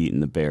to, I've eaten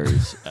the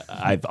berries.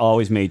 I've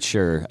always made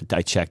sure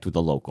I checked with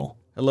the local.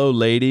 Hello,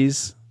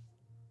 ladies.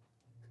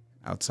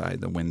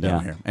 Outside the window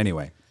Yeah. here.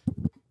 Anyway,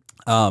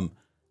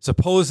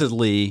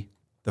 supposedly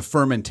the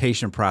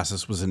fermentation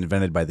process was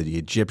invented by the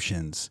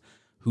Egyptians,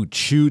 who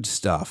chewed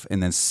stuff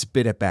and then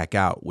spit it back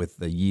out with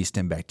the yeast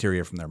and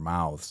bacteria from their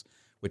mouths,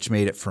 which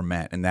made it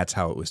ferment, and that's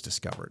how it was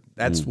discovered.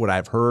 That's what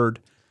I've heard.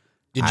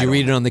 Did you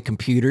read it on the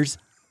computers?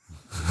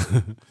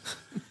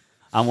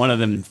 On one of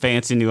them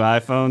fancy new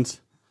iPhones.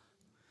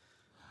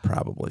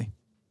 Probably.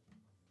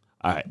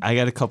 All right, I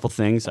got a couple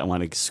things I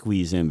want to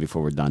squeeze in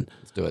before we're done.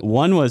 Let's do it.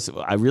 One was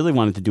I really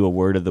wanted to do a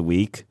word of the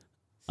week.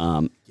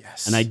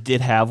 Yes. And I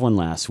did have one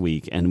last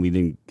week,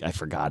 and I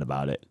forgot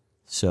about it.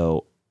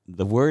 So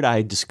the word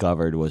I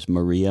discovered was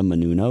Maria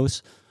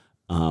Menounos.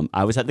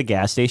 I was at the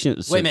gas station. It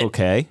was Wait a minute.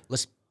 okay.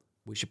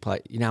 We should play.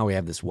 Now we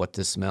have this. What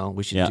this smell?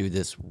 We should Yeah. do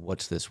this.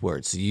 What's this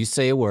word? So you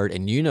say a word,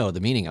 and you know the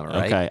meaning of it,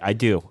 right? Okay, I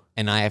do.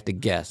 And I have to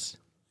guess.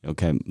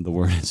 Okay, the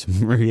word is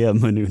Maria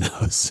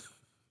Menounos.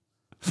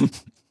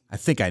 I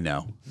think I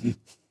know.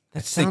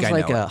 That sounds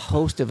like a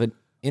host of an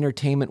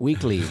Entertainment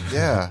Weekly.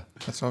 Yeah,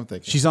 that's what I'm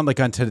thinking. She's on like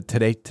on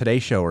Today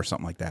Show or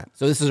something like that.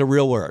 So this is a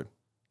real word.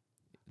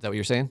 Is that what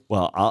you're saying?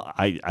 Well,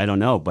 I don't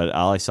know, but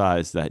all I saw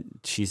is that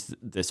she's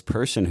this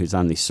person who's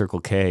on the Circle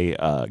K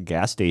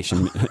gas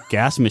station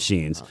gas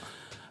machines,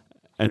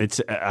 and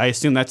I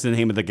assume that's the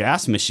name of the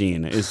gas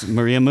machine is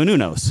Maria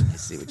Menounos. I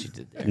see what you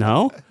did there.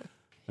 No,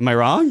 am I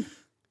wrong?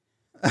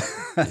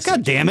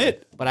 God damn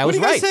it! But I was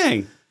what are you right. guys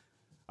saying?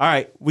 All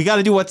right, we got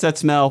to do what's that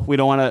smell. We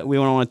don't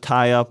want to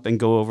tie up and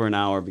go over an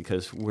hour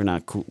because we're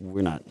not cool.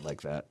 We're not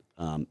like that.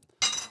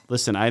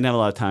 Listen, I didn't have a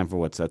lot of time for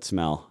what's that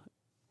smell.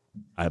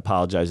 I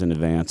apologize in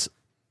advance.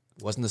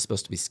 Wasn't this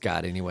supposed to be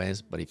Scott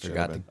anyways, but he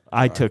forgot to.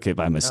 I took it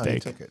by No, you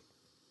mistake. took it.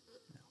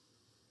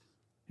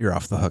 You're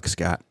off the hook,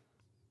 Scott.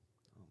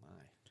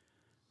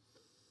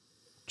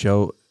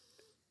 Joe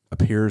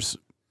appears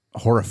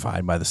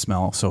horrified by the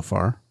smell so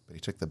far. But he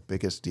took the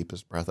biggest,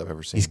 deepest breath I've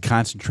ever seen. He's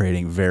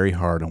concentrating very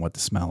hard on what the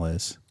smell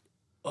is.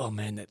 Oh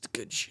man, that's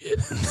good shit.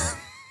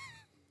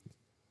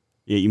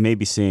 Yeah, you may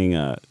be seeing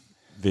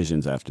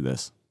visions after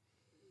this.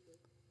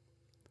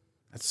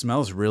 That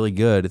smells really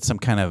good. It's some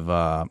kind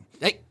of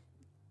Hey,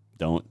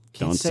 Don't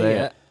can't say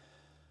it.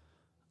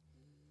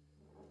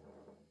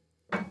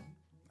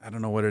 I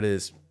don't know what it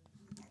is.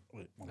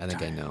 I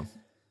think I know.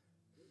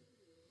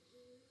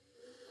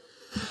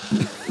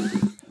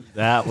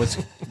 That was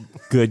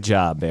good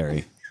job,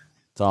 Barry.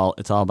 It's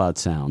all about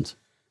sounds.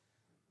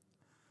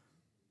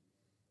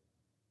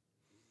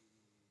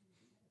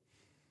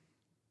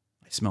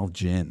 I smell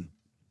gin.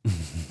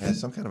 Yeah,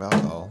 some kind of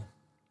alcohol.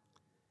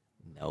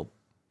 Nope.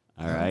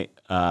 All right.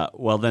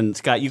 Well, then,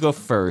 Scott, you go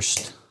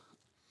first.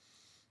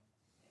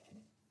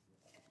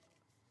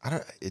 I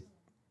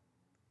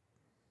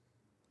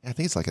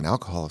think it's like an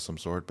alcohol of some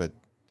sort, but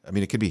I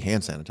mean, it could be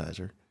hand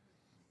sanitizer.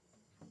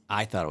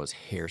 I thought it was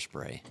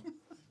hairspray.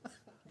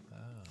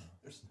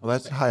 Well,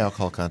 that's high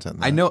alcohol content.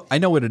 in I that.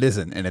 know what it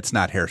isn't, and it's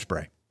not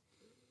hairspray.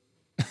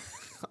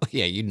 Oh,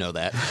 yeah, you know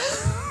that.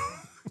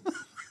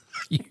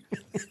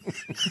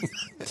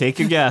 Take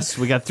your guess.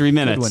 We got 3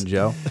 minutes. Good one,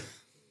 Joe.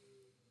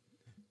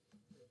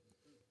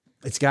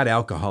 It's got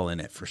alcohol in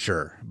it for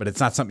sure, but it's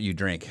not something you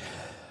drink.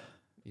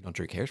 You don't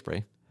drink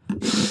hairspray.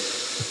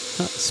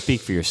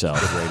 Speak for yourself.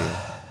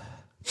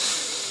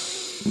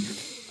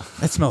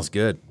 That smells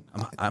good.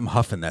 I'm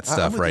huffing that I'm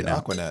stuff with right you, now.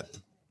 Aquanet.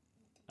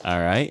 All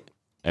right.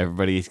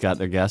 Everybody's got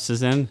their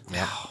guesses in.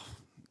 Yeah.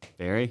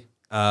 Barry?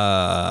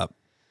 Uh,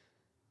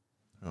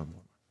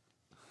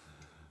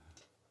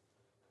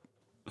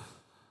 I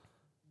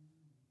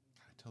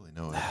totally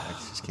know it. I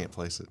just can't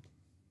place it.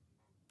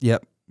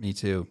 yep, me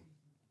too.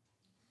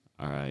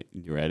 All right.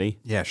 You ready?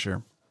 Yeah,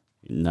 sure.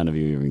 None of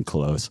you are even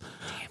close.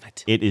 Damn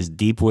it. It is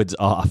Deep Woods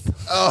Off.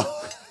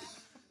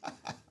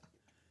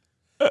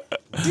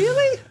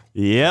 Really?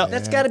 Yep.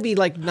 That's got to be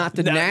like not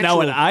the Now, natural.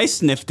 when I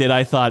sniffed it,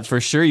 I thought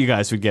for sure you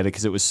guys would get it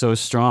because it was so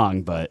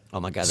strong. But Oh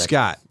my God.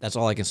 Scott. That's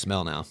all I can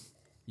smell now.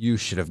 You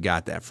should have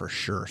got that for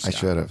sure, I Scott.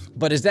 should have.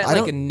 But is that I like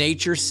don't- a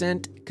nature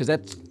scent? Because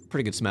that's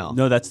pretty good smell.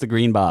 no, that's the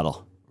green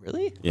bottle.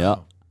 Really?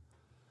 Yep.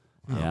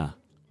 Yeah.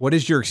 What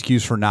is your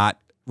excuse for not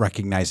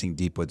recognizing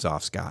Deep Woods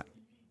Off, Scott?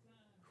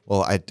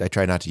 Well, I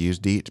try not to use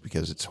DEET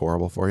because it's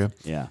horrible for you.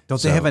 Yeah.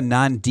 Don't they have a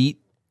non-DEET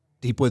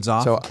Deep Woods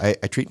Off? So I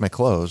treat my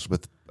clothes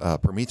with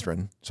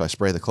permethrin. So I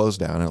spray the clothes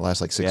down and it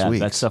lasts like 6 Yeah,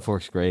 weeks. that stuff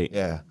works great.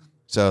 Yeah.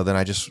 So then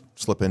I just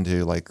slip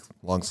into like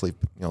long sleeve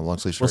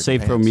shirt. We'll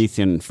save pants.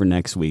 Promethean for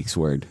next week's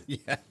word.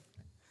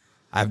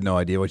 I have no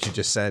idea what you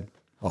just said.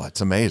 Oh,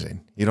 it's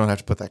amazing. You don't have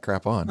to put that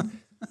crap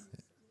on.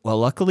 Well,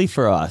 luckily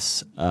for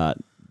us,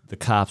 the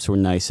cops were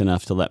nice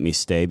enough to let me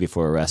stay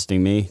before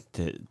arresting me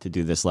to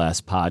do this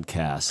last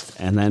podcast.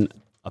 And then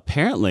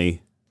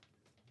apparently,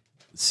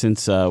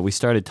 since we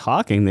started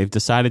talking, they've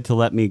decided to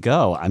let me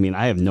go. I mean,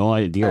 I have no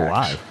idea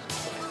why.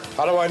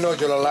 How do I know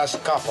you're the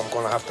last cop I'm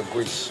gonna have to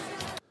grease?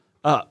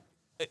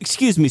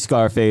 Excuse me,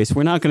 Scarface.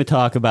 We're not going to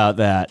talk about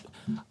that.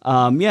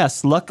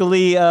 Yes,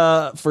 luckily,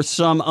 for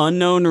some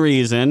unknown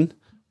reason,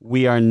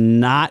 we are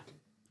not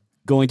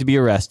going to be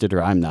arrested,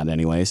 or I'm not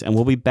anyways, and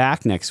we'll be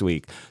back next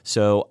week.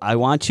 So I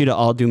want you to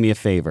all do me a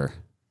favor.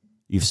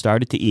 You've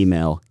started to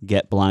email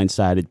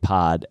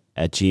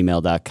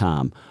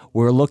getblindsidedpod@gmail.com.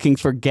 We're looking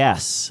for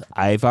guests.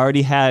 I've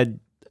already had,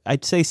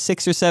 I'd say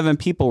 6 or 7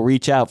 people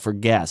reach out for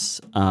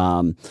guests.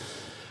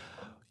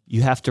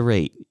 You have to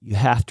rate. You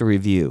have to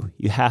review.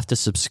 You have to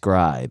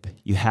subscribe.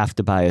 You have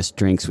to buy us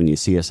drinks when you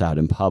see us out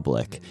in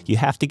public. You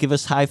have to give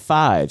us high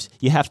fives.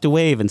 You have to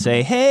wave and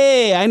say,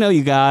 hey, I know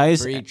you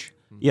guys. Preach.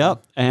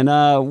 Yep. And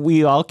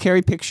we all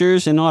carry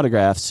pictures and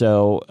autographs.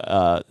 So,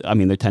 I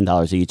mean, they're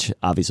 $10 each.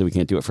 Obviously, we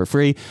can't do it for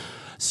free.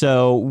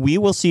 So we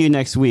will see you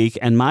next week.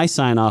 And my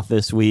sign off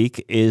this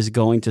week is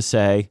going to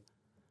say,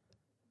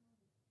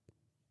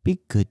 be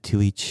good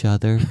to each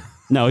other.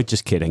 No,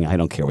 just kidding. I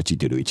don't care what you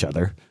do to each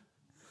other.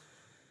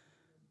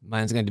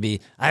 Mine's going to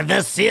be, I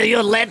will see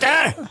you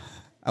later.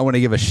 I want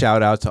to give a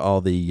shout out to all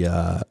the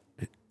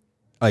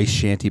ice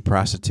shanty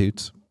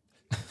prostitutes.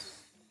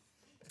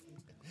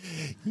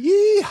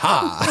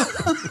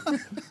 Yeehaw.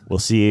 We'll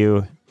see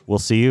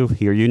you.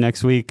 Hear you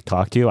next week.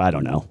 Talk to you. I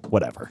don't know.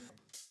 Whatever.